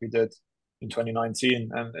again like we did in 2019?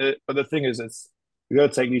 But the thing is, you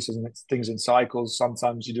got to take these things in cycles.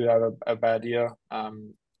 Sometimes you do have a bad year.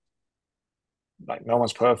 Like, no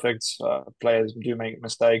one's perfect. Players do make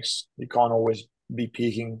mistakes. You can't always be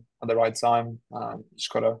peaking at the right time.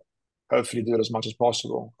 Just got to hopefully do it as much as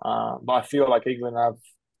possible. But I feel like England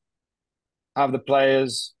have the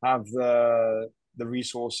players, have the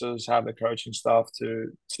resources, have the coaching staff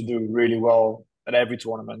to do really well at every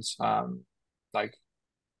tournament. I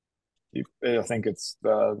think it's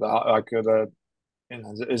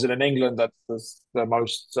is it in England that there's the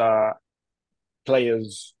most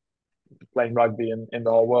players playing rugby in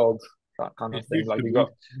the whole world, that kind of thing. Like, we got,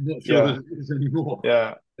 I'm not sure that it is anymore.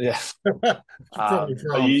 Yeah. You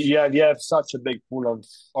have such a big pool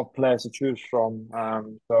of players to choose from.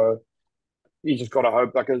 So you just got to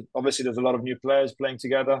hope, because obviously there's a lot of new players playing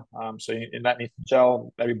together. So in that needs to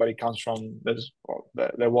gel. Everybody comes from,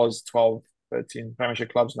 there was 12, 13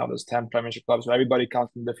 Premiership clubs. Now there's 10 Premiership clubs. So everybody comes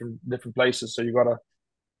from different places. So you got to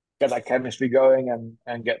get that chemistry going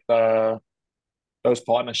and get those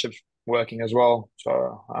partnerships working as well.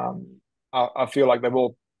 So I feel like they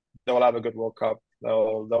will have a good World Cup.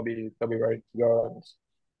 They'll be ready to go.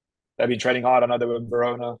 They've been training hard. I know they were in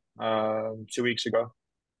Verona 2 weeks ago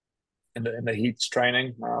in the heats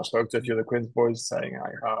training. I spoke to a few of the Quins boys saying,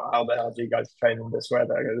 how the hell do you guys train in this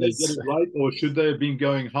weather? Did they get it right, or should they have been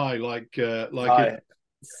going high like high.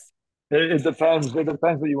 It depends. It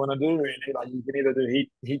depends what you want to do, really. Like, you can either do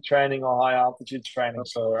heat training or high altitude training.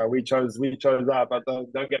 So we chose that. But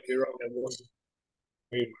don't get me wrong,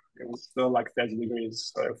 it was still like 30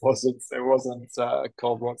 degrees, so it wasn't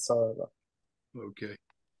cold whatsoever. Okay.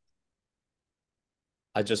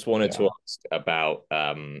 I just wanted to ask about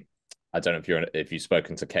I don't know if you've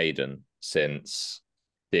spoken to Cain since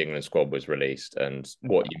the England squad was released, and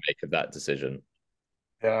what you make of that decision.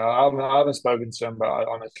 Yeah, I haven't spoken to him, but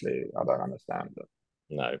honestly, I don't understand it.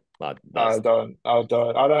 No, I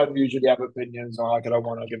don't usually have opinions, or like I don't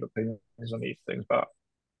want to give opinions on these things, but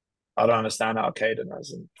I don't understand how Caden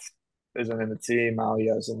isn't in the team, how he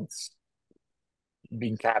hasn't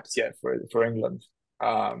been capped yet for England.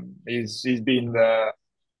 He's been the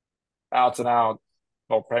out and out,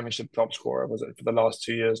 well, Premiership top scorer, was it, for the last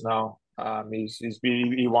 2 years now. He's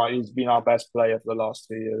been our best player for the last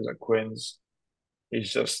 2 years at Quins.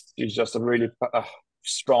 He's just a really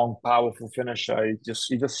strong, powerful finisher. He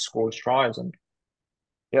just scores tries, and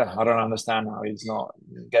yeah, I don't understand how he's not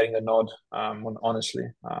getting the nod. Honestly,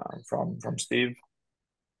 from Steve.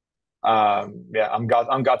 Yeah, I'm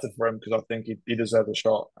gutted for him because I think he deserves a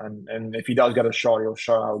shot, and if he does get a shot, he'll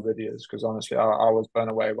show how good he is. Because honestly, I was blown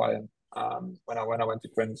away by him when I went to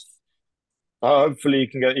Quins. Hopefully,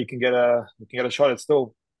 he can get a shot. It's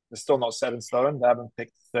still not set in stone. They haven't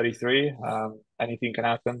picked 33. Anything can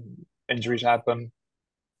happen. Injuries happen.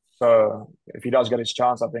 So if he does get his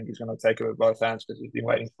chance, I think he's going to take it with both hands because he's been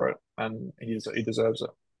waiting for it, and he deserves it.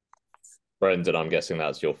 Brendan, I'm guessing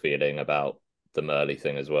that's your feeling about the Murley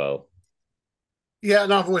thing as well. Yeah,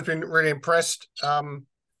 and I've always been really impressed.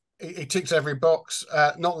 He ticks every box,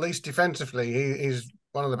 not least defensively. He's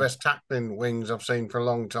one of the best tackling wings I've seen for a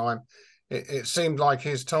long time. It seemed like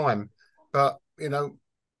his time, but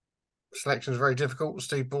selection is very difficult.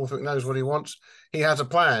 Steve Borthwick knows what he wants. He has a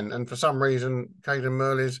plan, and for some reason, Caden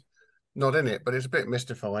Murley's not in it, but it's a bit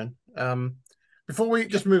mystifying. Before we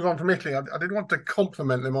just move on from Italy, I did want to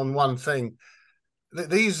compliment them on one thing.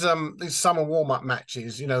 These summer warm-up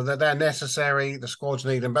matches, they're necessary. The squads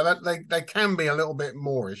need them, but they can be a little bit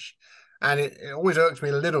moreish, and it always irks me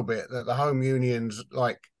a little bit that the home unions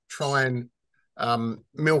try and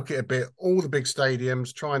milk it a bit. All the big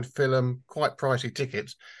stadiums try and fill them, quite pricey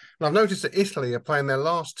tickets. And I've noticed that Italy are playing their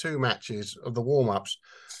last 2 matches of the warm-ups.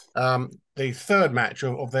 The third match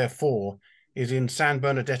of their 4 is in San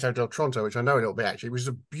Bernardetto del Tronto, which I know a little bit actually, which is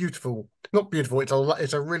a beautiful, not beautiful,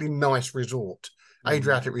 it's a really nice resort.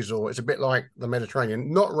 Adriatic resort. It's a bit like the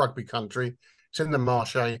Mediterranean, not rugby country. It's in the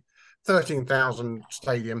Marche, 13,000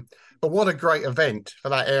 stadium. But what a great event for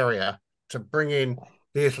that area to bring in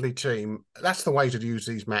the Italy team. That's the way to use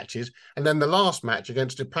these matches. And then the last match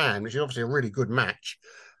against Japan, which is obviously a really good match,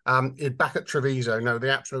 is back at Treviso.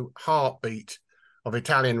 The absolute heartbeat of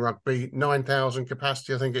Italian rugby, 9,000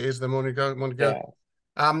 capacity, I think it is, the Monaco. Yeah.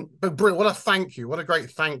 But what a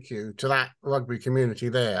great thank you to that rugby community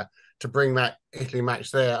there to bring that Italy match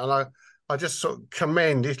there. And I just sort of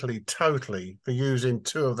commend Italy totally for using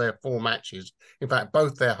 2 of their 4 matches, in fact,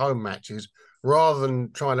 both their home matches, rather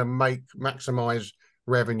than trying to maximise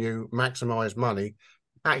revenue, maximise money,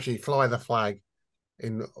 actually fly the flag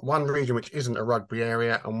in one region which isn't a rugby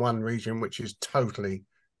area and one region which is totally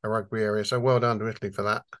a rugby area. So well done to Italy for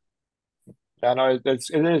that. Yeah, no, it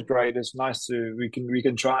is great. It's nice we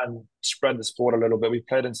can try and spread the sport a little bit. We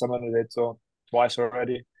played in San Benedetto twice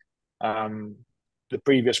already. The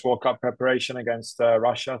previous World Cup preparation against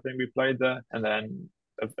Russia, I think we played there, and then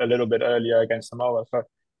a little bit earlier against Samoa. So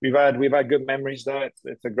we've had good memories there.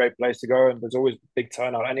 It's a great place to go, and there's always big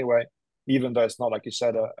turnout anyway, even though it's not, like you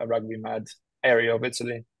said, a rugby mad area of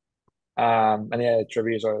Italy. And yeah,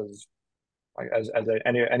 Treviso is,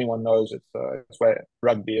 anyone knows, it's where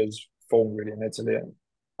rugby is formed really in Italy, and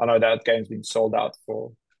I know that game's been sold out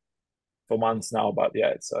for months now, but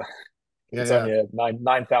yeah, it's only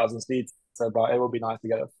 9,000 seats, but it will be nice to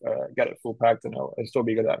get it full packed, and it'll still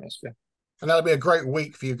be a good atmosphere. And that'll be a great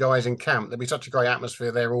week for you guys in camp. There'll be such a great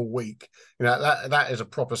atmosphere there all week. That is a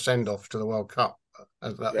proper send off to the World Cup,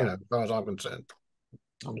 as far as I'm concerned.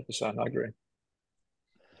 100%, I agree.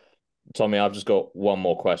 Tommy, I've just got one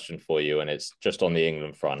more question for you, and it's just on the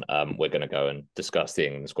England front. We're going to go and discuss the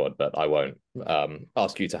England squad, but I won't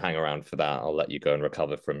ask you to hang around for that. I'll let you go and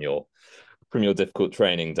recover from your difficult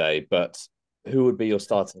training day. But who would be your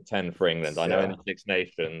starting 10 for England? I know in the Six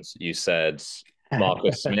Nations you said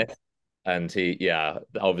Marcus Smith, and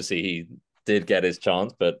obviously he did get his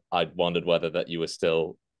chance, but I wondered whether that you were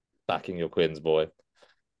still backing your Quins boy.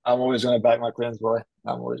 I'm always going to back my Quins boy.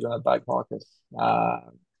 I'm always going to back Marcus.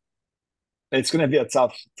 It's going to be a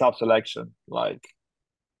tough selection,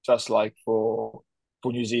 just like for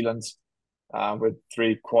New Zealand, with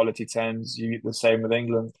 3 quality 10s. You the same with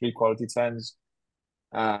England, 3 quality 10s.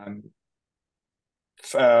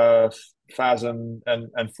 Faz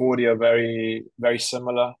and 40 are very, very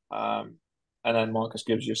similar, and then Marcus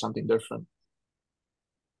gives you something different.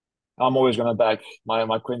 I'm always going to back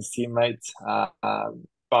my Quins teammate,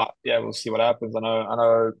 but yeah, we'll see what happens. I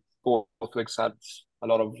know Borthwick's had a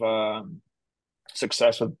lot of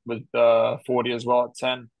success with 40 as well at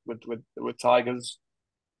 10 with Tigers,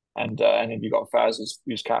 and then you got Faz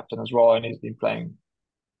who's captain as well, and he's been playing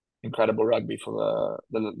incredible rugby for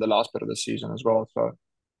the last bit of the season as well. So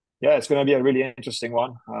yeah, it's going to be a really interesting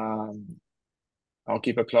one. I'll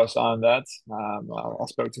keep a close eye on that. I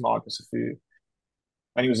spoke to Marcus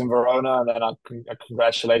when he was in Verona, and then I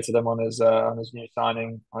congratulated him on his new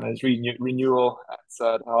signing, on his renewal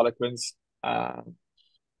at Harlequins.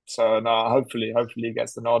 So no, hopefully he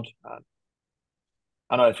gets the nod.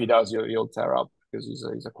 I know if he does, he'll tear up, because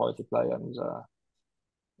he's a quality player, and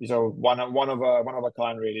he's a one of a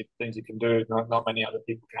kind, really. Things he can do, not many other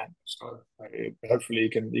people can. So hopefully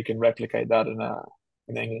he can replicate that in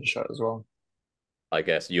an England shirt as well. I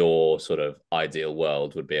guess your sort of ideal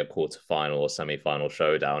world would be a quarterfinal or semi-final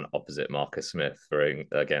showdown opposite Marcus Smith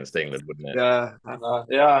against England, wouldn't it?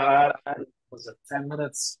 Yeah, I was it 10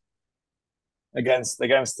 minutes against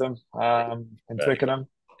them in Twickenham.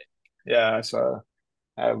 Yeah, so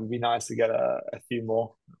it would be nice to get a few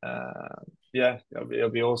more. Yeah, it'll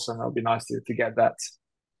be awesome. It'll be nice to get that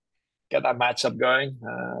matchup going.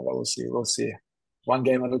 But we'll see. One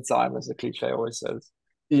game at a time, as the cliche always says.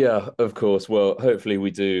 Yeah, of course. Well, hopefully we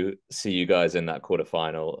do see you guys in that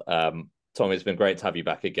quarterfinal. Tommy, it's been great to have you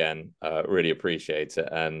back again. Really appreciate it,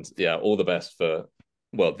 and yeah, all the best for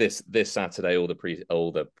this Saturday, all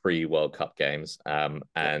the pre-World Cup games.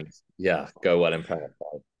 And yeah, go well in Paris.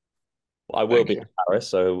 I will be in Paris,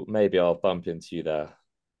 so maybe I'll bump into you there.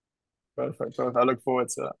 Perfect. So I look forward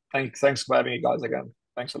to that. Thanks for having me, guys, again.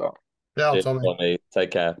 Thanks a lot. Yeah, Tommy.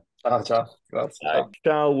 Take care. Ciao.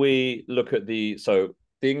 Shall we look at the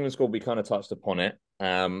England squad? We kind of touched upon it.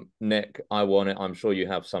 Nick, I'm sure you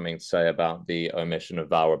have something to say about the omission of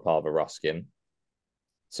Val Rapava-Ruskin.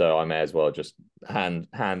 So I may as well just hand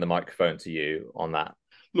the microphone to you on that.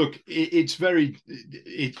 Look, it's very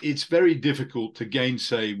difficult to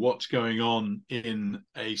gainsay what's going on in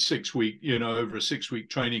a 6-week, over a 6-week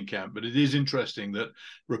training camp. But it is interesting that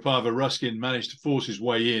Rapava-Ruskin managed to force his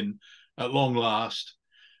way in at long last,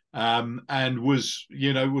 and was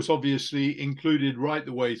obviously included right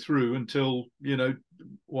the way through until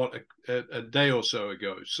a day or so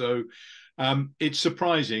ago. So it's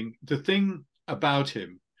surprising. The thing about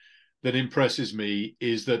him that impresses me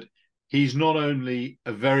is that he's not only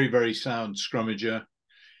a very, very sound scrummager,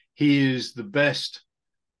 he is the best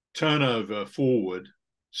turnover forward,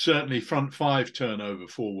 certainly front five turnover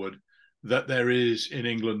forward, that there is in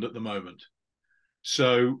England at the moment.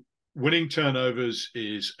 So winning turnovers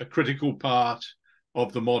is a critical part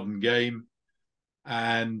of the modern game.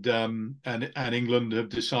 And England have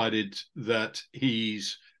decided that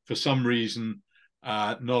he's, for some reason,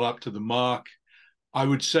 not up to the mark. I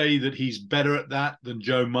would say that he's better at that than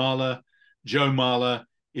Joe Marler. Joe Marler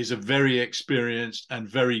is a very experienced and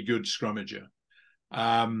very good scrummager.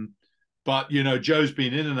 But, Joe's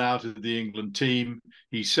been in and out of the England team.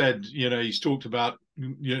 He said, he's talked about,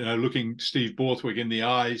 looking Steve Borthwick in the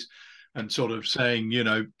eyes and sort of saying,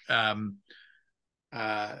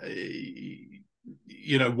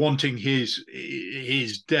 wanting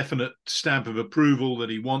his definite stamp of approval that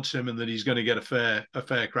he wants him and that he's going to get a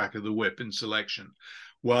fair crack of the whip in selection.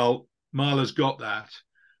 Well, Marler's got that.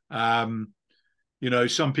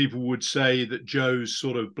 Some people would say that Joe's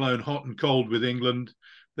sort of blown hot and cold with England.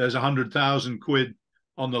 There's 100,000 quid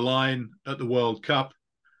on the line at the World Cup.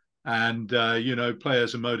 And,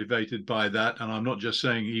 players are motivated by that. And I'm not just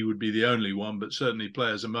saying he would be the only one, but certainly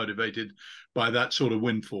players are motivated by that sort of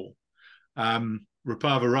windfall.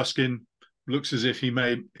 Rapava-Ruskin looks as if he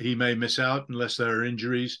may miss out unless there are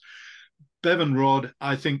injuries. Bevan Rodd,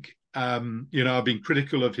 I think, I've been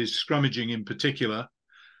critical of his scrummaging in particular,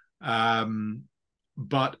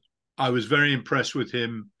 but I was very impressed with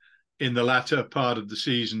him in the latter part of the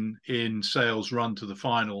season in Sale's run to the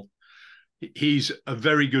final. He's a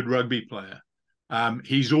very good rugby player.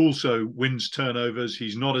 He's also wins turnovers.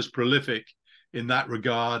 He's not as prolific in that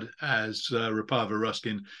regard as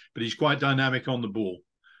Rapava-Ruskin, but he's quite dynamic on the ball.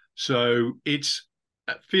 So it's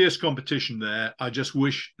a fierce competition there. I just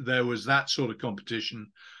wish there was that sort of competition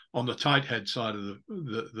on the tight head side of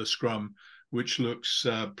the scrum, which looks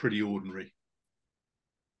pretty ordinary.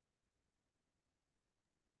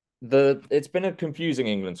 It's been a confusing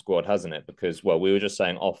England squad, hasn't it? Because, we were just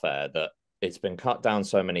saying off air that it's been cut down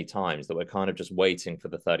so many times that we're kind of just waiting for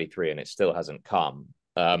the 33 and it still hasn't come.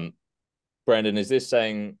 Brendan, is this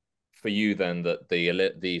saying for you then that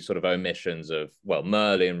the sort of omissions of,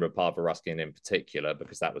 Merlin, Rapava-Ruskin in particular,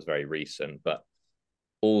 because that was very recent, but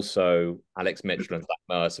also Alex Mitchell and Zach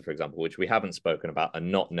Mercer, for example, which we haven't spoken about, are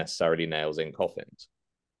not necessarily nails in coffins?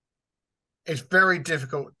 It's very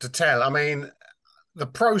difficult to tell. I mean, the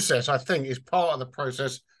process, I think, is part of the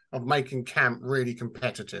process of making camp really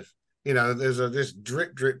competitive. There's this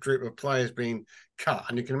drip of players being cut,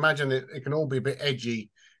 and you can imagine it can all be a bit edgy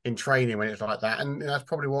in training when it's like that, and that's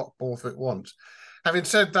probably what Borthwick wants. Having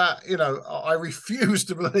said that, I refuse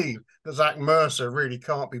to believe that Zach Mercer really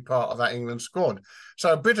can't be part of that England squad.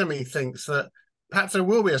 So a bit of me thinks that perhaps there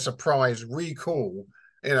will be a surprise recall,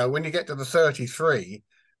 when you get to the 33,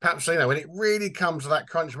 perhaps, when it really comes to that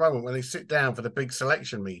crunch moment when they sit down for the big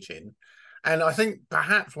selection meeting. And I think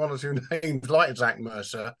perhaps one or two names like Zach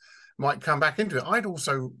Mercer might come back into it. I'd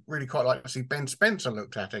also really quite like to see Ben Spencer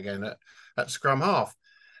looked at again at scrum half.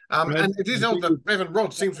 And it is odd that Bevan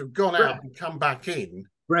Rodd seems to have gone out and come back in.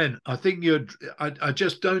 Bren, I think I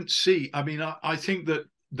just don't see. I mean, I think that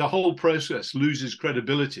the whole process loses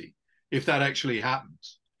credibility if that actually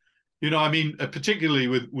happens. Particularly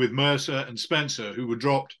with Mercer and Spencer, who were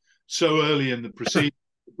dropped so early in the proceedings,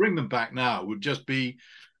 to bring them back now would just be,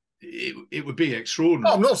 it would be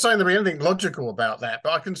extraordinary. Oh, I'm not saying there'll be anything logical about that,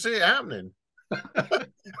 but I can see it happening.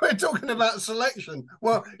 We're talking about selection.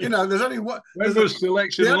 Well, there's only one.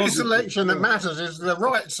 Selection. The only selection that matters is the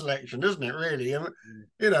right selection, isn't it? Really, and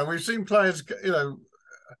we've seen players.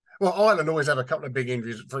 Well, Ireland always have a couple of big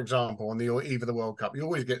injuries. For example, on the eve of the World Cup, you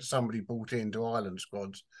always get somebody brought into Ireland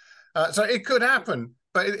squads. So it could happen,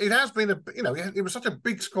 but it has been it was such a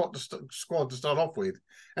big squad to start off with,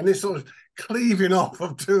 and this sort of cleaving off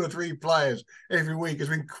of 2 or 3 players every week has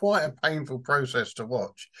been quite a painful process to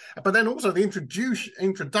watch. But then also the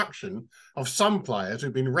introduction of some players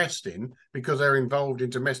who've been resting because they're involved in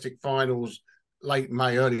domestic finals late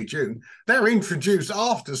May, early June. They're introduced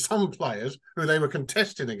after some players who they were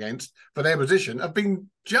contesting against for their position have been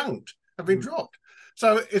junked, have been dropped.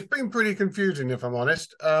 So it's been pretty confusing, if I'm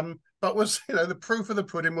honest. But the proof of the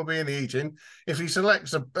pudding will be in the eating. If he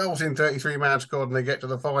selects a belting 33-man squad and they get to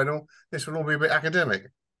the final, this will all be a bit academic.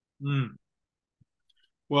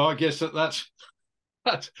 Well, I guess that's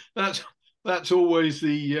always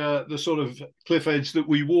the sort of cliff edge that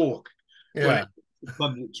we walk. Yeah,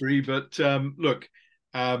 punditry. But look,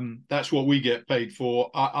 that's what we get paid for.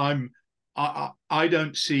 I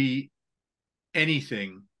don't see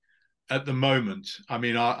anything at the moment. I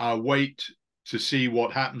mean, I wait to see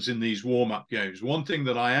what happens in these warm-up games. One thing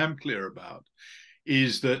that I am clear about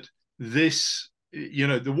is that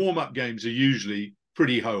the warm-up games are usually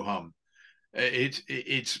pretty ho-hum. It's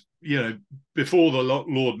before the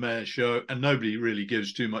Lord Mayor's show, and nobody really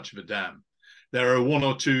gives too much of a damn. There are one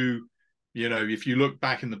or two, if you look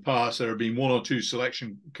back in the past, there have been 1 or 2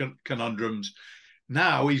 selection conundrums.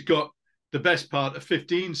 Now he's got the best part of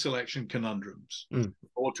 15 selection conundrums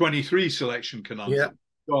or 23 selection conundrums,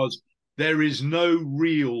 because there is no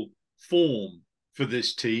real form for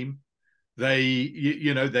this team. They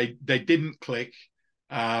didn't click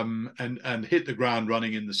and hit the ground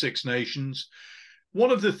running in the Six Nations.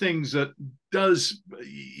 One of the things that does,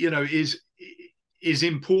 is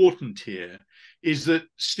important here is that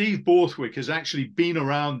Steve Borthwick has actually been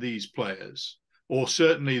around these players, or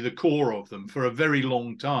certainly the core of them, for a very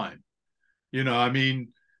long time. He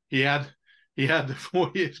had the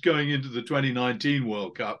 4 years going into the 2019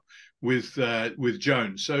 World Cup with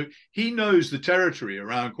Jones. So he knows the territory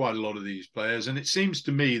around quite a lot of these players. And it seems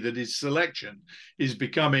to me that his selection is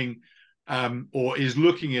becoming or is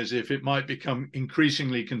looking as if it might become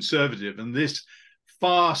increasingly conservative. And this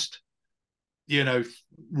fast,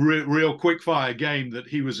 real quick fire game that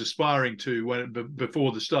he was aspiring to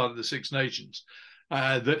before the start of the Six Nations,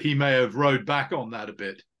 that he may have rode back on that a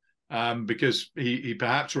bit. Because he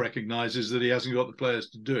perhaps recognises that he hasn't got the players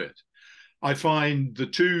to do it. I find the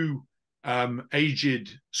 2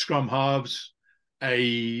 aged scrum halves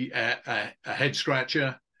a head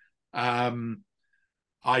scratcher. I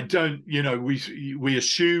don't, we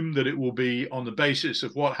assume that it will be on the basis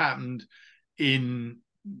of what happened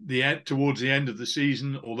towards the end of the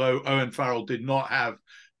season. Although Owen Farrell did not have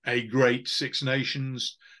a great Six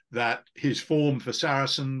Nations, that his form for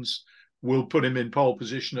Saracens will put him in pole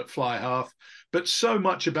position at fly half. But so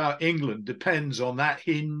much about England depends on that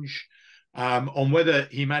hinge, on whether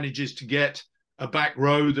he manages to get a back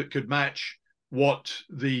row that could match what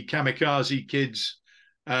the Kamikaze kids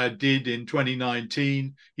did in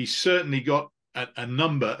 2019. He's certainly got a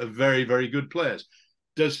number of very, very good players.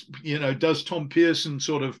 Does Tom Pearson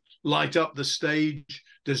sort of light up the stage?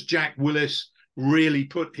 Does Jack Willis really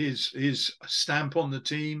put his stamp on the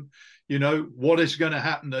team? What is going to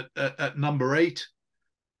happen at number 8?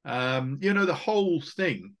 The whole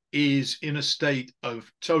thing is in a state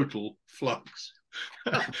of total flux.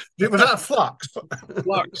 Was that flux?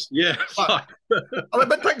 Flux, yeah.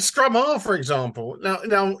 But take scrum half, for example.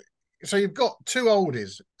 Now, so you've got 2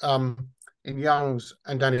 oldies in Youngs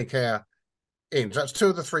and Danny Kerr in. So that's 2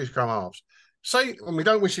 of the 3 scrum halves. Say, and we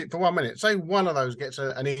don't wish it for 1 minute, say one of those gets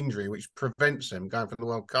an injury which prevents them going for the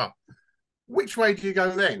World Cup. which way do you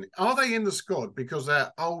go then? Are they in the squad because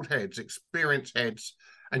they're old heads, experienced heads,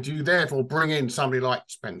 and do you therefore bring in somebody like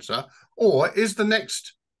Spencer? Or is the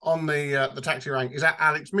next on the taxi rank, is that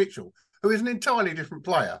Alex Mitchell, who is an entirely different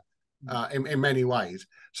player in many ways?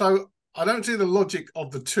 So I don't see the logic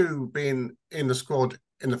of the two being in the squad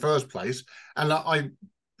in the first place, and I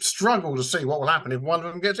struggle to see what will happen if one of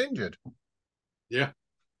them gets injured. Yeah,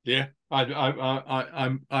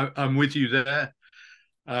 I'm with you there.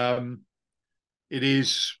 It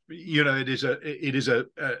is, it is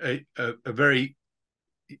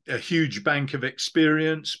a huge bank of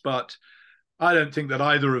experience, but I don't think that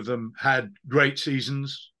either of them had great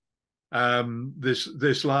seasons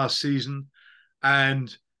this last season.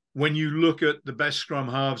 And when you look at the best scrum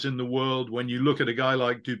halves in the world, when you look at a guy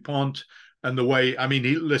like Dupont and the way, I mean,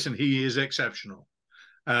 he is exceptional.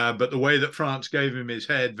 But the way that France gave him his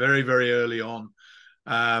head very, very early on,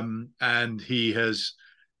 and he has,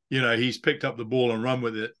 he's picked up the ball and run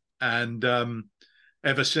with it. And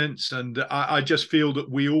ever since. And I just feel that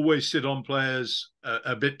we always sit on players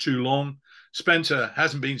a bit too long. Spencer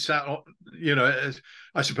hasn't been sat on,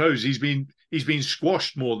 I suppose he's been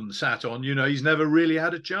squashed more than sat on. He's never really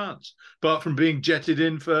had a chance, apart from being jetted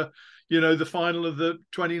in for, the final of the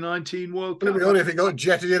 2019 World Cup. To be honest, he got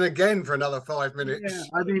jetted in again for another 5 minutes.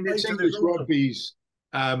 Yeah, I mean, it's English rugby's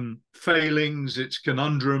failings, its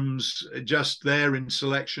conundrums, just there in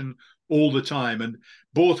selection all the time. And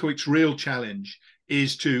Borthwick's real challenge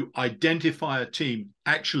is to identify a team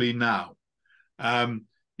actually now.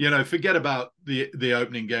 Forget about the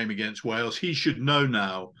opening game against Wales. He should know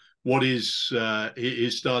now what his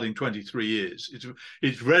starting 23 is.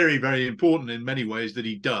 It's very, very important in many ways that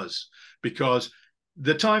he does, because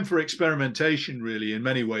the time for experimentation really in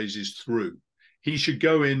many ways is through. He should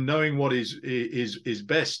go in knowing what his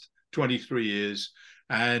best 23 is,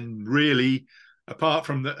 and really, apart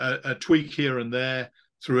from a tweak here and there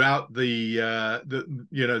throughout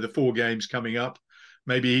the 4 games coming up,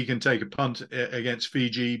 maybe he can take a punt against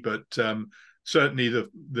Fiji, but certainly the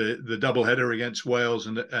doubleheader against Wales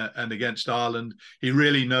and against Ireland, he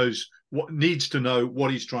really needs to know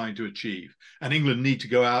what he's trying to achieve. And England need to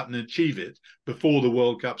go out and achieve it before the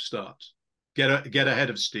World Cup starts. Get ahead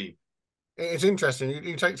of steam. It's interesting.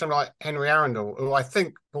 You take someone like Henry Arundel, who I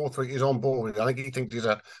think Borthwick is on board with. I think he thinks he's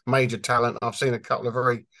a major talent. I've seen a couple of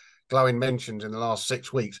very glowing mentions in the last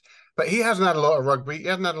 6 weeks. But he hasn't had a lot of rugby. He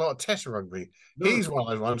hasn't had a lot of test rugby. No. He's one of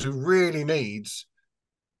those ones who really needs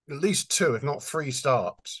at least 2, if not 3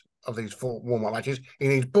 starts of these 4 warm-up matches. He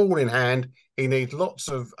needs ball in hand. He needs lots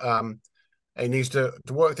of he needs to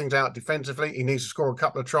work things out defensively. He needs to score a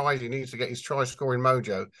couple of tries. He needs to get his try-scoring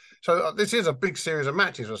mojo. So this is a big series of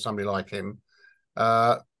matches for somebody like him.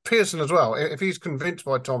 Pearson as well. If he's convinced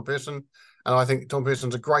by Tom Pearson, and I think Tom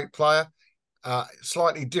Pearson's a great player,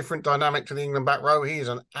 slightly different dynamic to the England back row. He is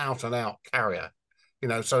an out-and-out carrier.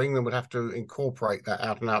 So England would have to incorporate that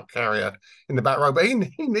out-and-out carrier in the back row. But he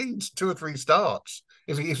needs 2 or 3 starts.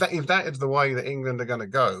 If that is the way that England are going to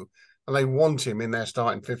go, and they want him in their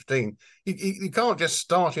starting 15, you can't just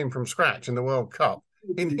start him from scratch in the World Cup.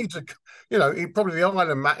 He needs probably the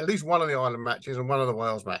Ireland at least one of the Ireland matches and one of the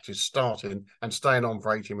Wales matches starting and staying on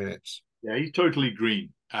for 80 minutes. Yeah, he's totally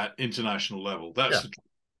green at international level. That's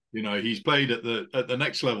he's played at the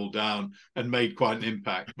next level down and made quite an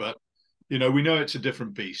impact. But we know it's a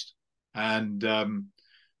different beast, and God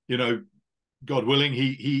willing,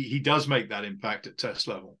 he does make that impact at test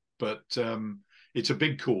level. But it's a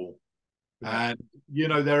big call. And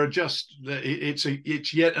there are just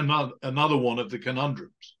it's yet another one of the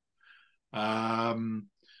conundrums.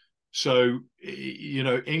 So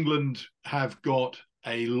England have got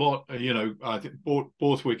a lot. I think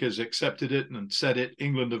Borthwick has accepted it and said it.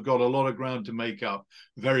 England have got a lot of ground to make up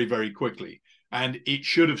very, very quickly, and it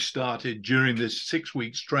should have started during this 6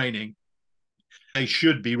 weeks training. They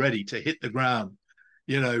should be ready to hit the ground,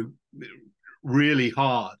 really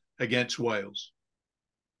hard against Wales.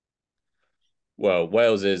 Well,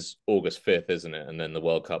 Wales is August 5th, isn't it? And then the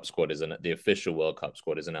World Cup squad the official World Cup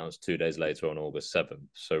squad is announced 2 days later on August 7th.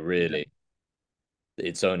 So really,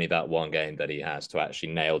 it's only that one game that he has to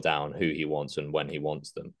actually nail down who he wants and when he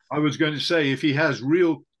wants them. I was going to say, if he has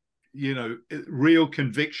real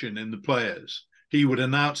conviction in the players, he would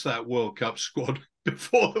announce that World Cup squad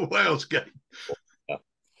before the Wales game.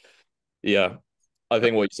 Yeah. I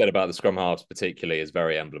think what you said about the scrum halves particularly is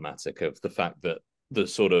very emblematic of the fact that the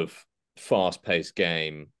sort of fast-paced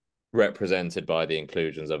game represented by the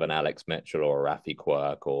inclusions of an Alex Mitchell or a Rafi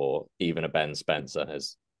Quirk or even a Ben Spencer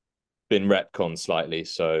has been retconned slightly.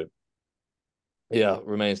 So yeah,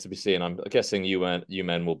 remains to be seen. I'm guessing you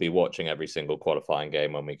men will be watching every single qualifying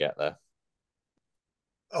game when we get there.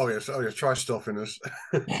 Oh yes, try stopping us.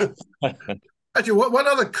 Actually, one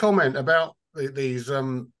other comment about these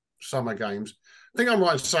summer games. I think I'm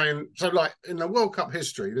right in saying, so like in the World Cup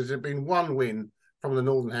history, there's been one win from the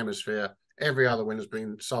Northern Hemisphere. Every other win has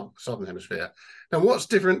been Southern Hemisphere. Now, what's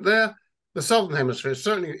different there? The Southern Hemisphere,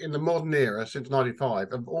 certainly in the modern era since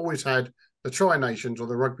 '95, have always had the Tri-Nations or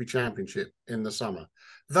the Rugby Championship in the summer.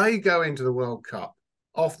 They go into the World Cup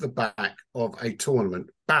off the back of a tournament,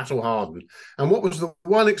 battle hardened. And what was the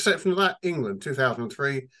one exception to that? England,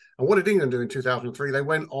 2003. And what did England do in 2003? They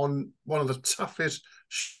went on one of the toughest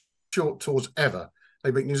short tours ever.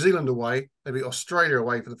 They beat New Zealand away, they beat Australia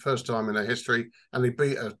away for the first time in their history, and they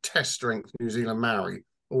beat a test strength New Zealand Maori,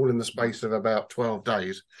 all in the space of about 12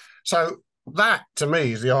 days. So that, to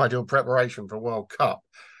me, is the ideal preparation for a World Cup.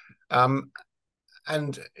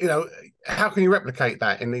 And, how can you replicate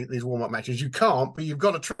that in these warm-up matches? You can't, but you've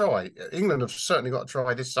got to try. England have certainly got to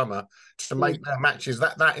try this summer to make their matches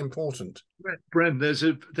that important. Bren,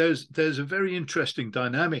 there's a very interesting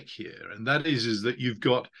dynamic here, and that is that you've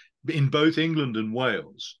got, in both England and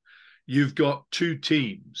Wales, you've got two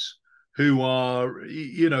teams who are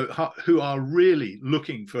really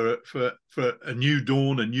looking for a new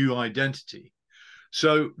dawn, a new identity.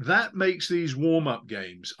 So that makes these warm-up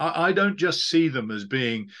games, I don't just see them as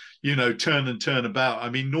being, turn and turn about. I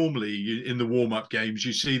mean, normally in the warm-up games,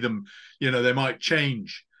 you see them, they might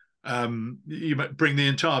change. You might bring the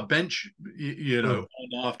entire bench, on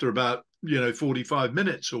after about, 45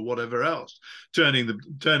 minutes or whatever else, turning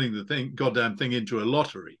the goddamn thing into a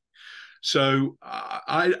lottery. So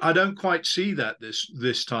I don't quite see that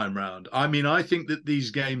this time round. I mean, I think that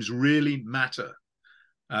these games really matter.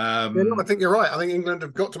 I think you're right. I think England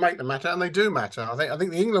have got to make them matter, and they do matter. I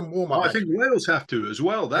think the England warm-up. I think Wales have to as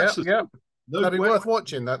well. That's that'd be worth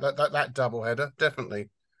watching. That double header, definitely.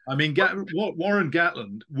 I mean, Warren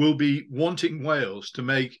Gatland will be wanting Wales to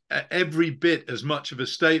make every bit as much of a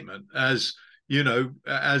statement as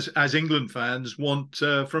as England fans want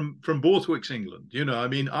from Borthwick's England. I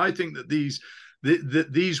mean, I think that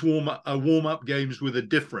these warm-up games with a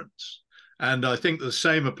difference. And I think the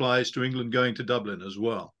same applies to England going to Dublin as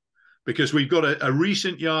well, because we've got a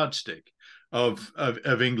recent yardstick of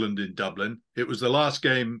England in Dublin. It was the last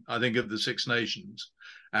game, I think, of the Six Nations,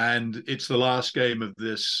 and it's the last game of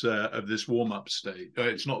this warm-up stage.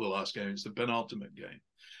 It's not the last game; it's the penultimate game.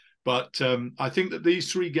 But I think that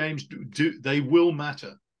these three games they will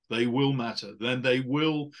matter. They will matter. Then they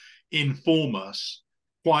will inform us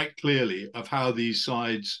quite clearly of how these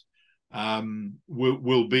sides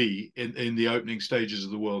will be in the opening stages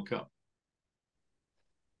of the World Cup.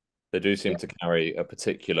 They do seem to carry a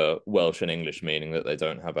particular Welsh and English meaning that they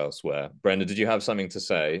don't have elsewhere. Brenda, did you have something to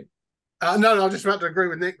say? No, I just about to agree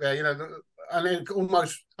with Nick there. And it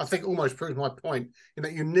I think almost proves my point.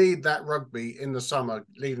 You need that rugby in the summer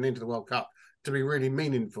leading into the World Cup to be really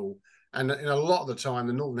meaningful. And in a lot of the time,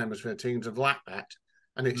 the Northern Hemisphere teams have lacked that,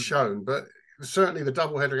 and it's shown. But certainly the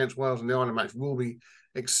doubleheader against Wales and the Ireland match will be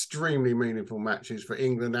extremely meaningful matches for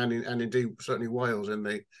England and indeed certainly Wales. In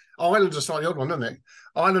the Ireland's a slightly odd one, isn't it?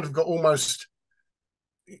 Ireland have got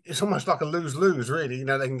it's almost like a lose-lose, really.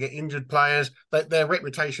 They can get injured players. Their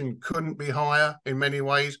reputation couldn't be higher in many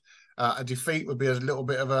ways. A defeat would be a little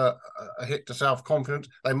bit of a hit to self-confidence.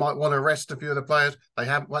 They might want to rest a few of the players.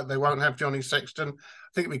 They won't have Johnny Sexton. I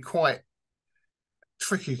think it'd be quite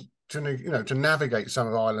tricky to navigate some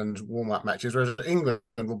of Ireland's warm-up matches, whereas England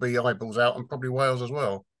will be eyeballs out, and probably Wales as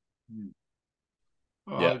well.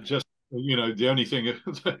 Just the only thing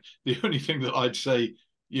that I'd say,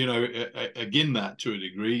 again, that to a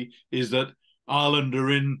degree, is that Ireland are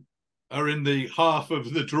in the half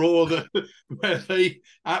of the draw where they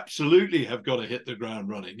absolutely have got to hit the ground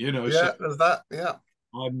running. There's that. Yeah,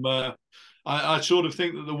 I sort of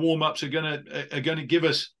think that the warm-ups are gonna give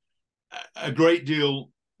us a great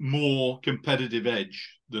deal more competitive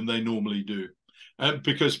edge than they normally do,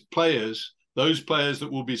 because those players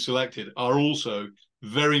that will be selected are also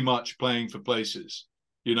very much playing for places.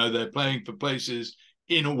 They're playing for places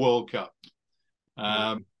in a World Cup.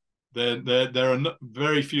 There are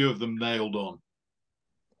very few of them nailed on.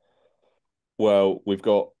 Well, we've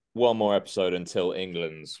got one more episode until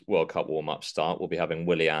England's World Cup warm-up start. We'll be having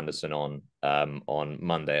Willie Anderson on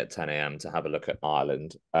Monday at 10 a.m. to have a look at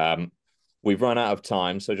Ireland. We've run out of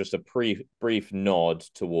time, so just a brief nod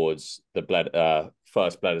towards the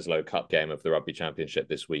first Bledisloe Cup game of the Rugby Championship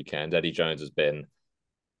this weekend. Eddie Jones has been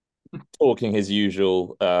talking his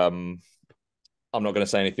usual. I'm not going to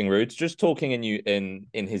say anything rude. Just talking in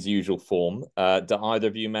his usual form. Do either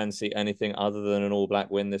of you men see anything other than an All Black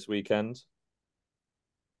win this weekend?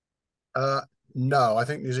 No, I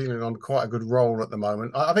think New Zealand are on quite a good roll at the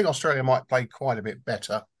moment. I think Australia might play quite a bit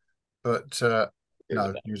better, but no,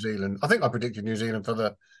 New Zealand. I think I predicted New Zealand for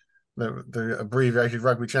the abbreviated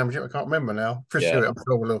rugby championship. I can't remember now. Chris Hewitt, I'm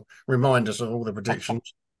sure, will remind us of all the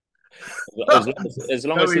predictions. As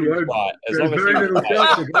long as he was right. As long as he was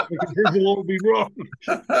right. Because his will all be wrong.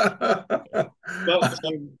 But,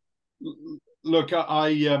 look,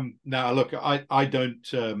 I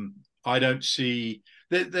don't see.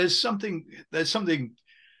 There's something.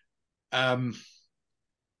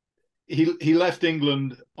 He left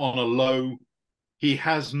England on a low. He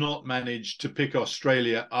has not managed to pick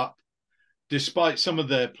Australia up, despite some of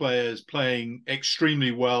their players playing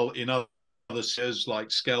extremely well in other series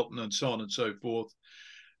like Skelton and so on and so forth.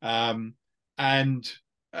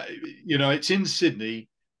 It's in Sydney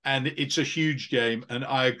and it's a huge game. And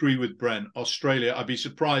I agree with Brent. Australia, I'd be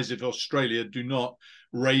surprised if Australia do not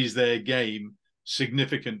raise their game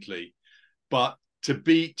significantly. But to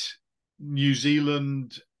beat New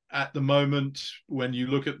Zealand at the moment, when you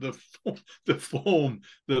look at the form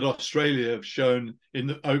that Australia have shown in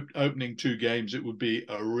the opening two games, it would be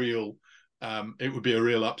a real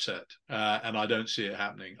upset, and I don't see it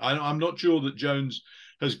happening. I'm not sure that Jones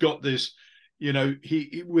has got this.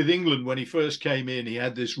 He with England when he first came in, he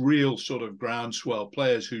had this real sort of groundswell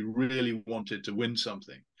players who really wanted to win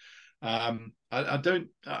something. I don't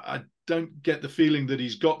get the feeling that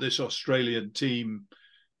he's got this Australian team,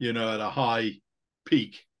 at a high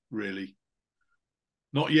peak. Really,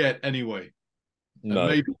 not yet. Anyway, no,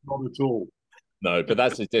 maybe not at all. No, but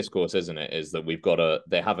that's his discourse, isn't it? Is that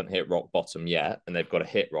they haven't hit rock bottom yet, and they've got to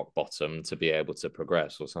hit rock bottom to be able to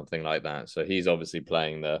progress, or something like that. So he's obviously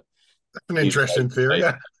playing That's an interesting theory.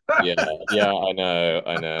 Yeah, I know.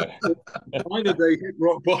 Either they hit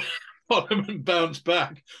rock bottom and bounce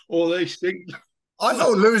back, or they sink. I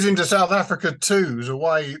thought losing to South Africa 2s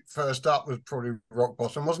away first up was probably rock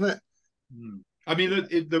bottom, wasn't it? I mean,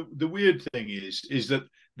 the weird thing is that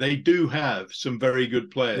they do have some very good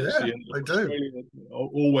players. Yeah, they do.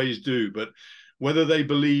 Always do. But whether they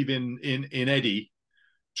believe in Eddie,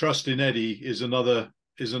 trust in Eddie is another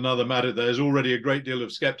matter. There's already a great deal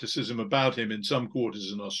of skepticism about him in some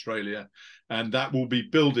quarters in Australia, and that will be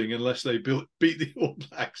building unless they beat the All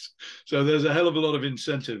Blacks. So there's a hell of a lot of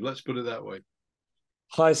incentive. Let's put it that way.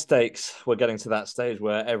 High stakes. We're getting to that stage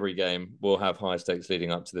where every game will have high stakes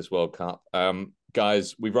leading up to this World Cup.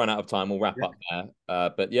 Guys, we've run out of time. We'll wrap up there.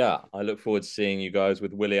 But yeah, I look forward to seeing you guys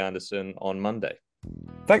with Willie Anderson on Monday.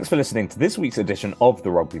 Thanks for listening to this week's edition of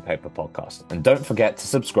the Rugby Paper Podcast. And don't forget to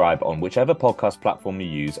subscribe on whichever podcast platform you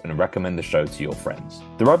use and recommend the show to your friends.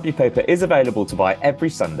 The Rugby Paper is available to buy every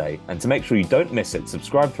Sunday. And to make sure you don't miss it,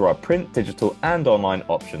 subscribe through our print, digital and online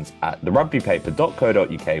options at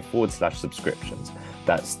therugbypaper.co.uk/subscriptions.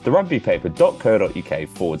 That's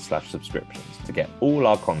therugbypaper.co.uk/subscriptions to get all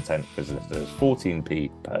our content for as little as 14p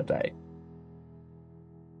per day.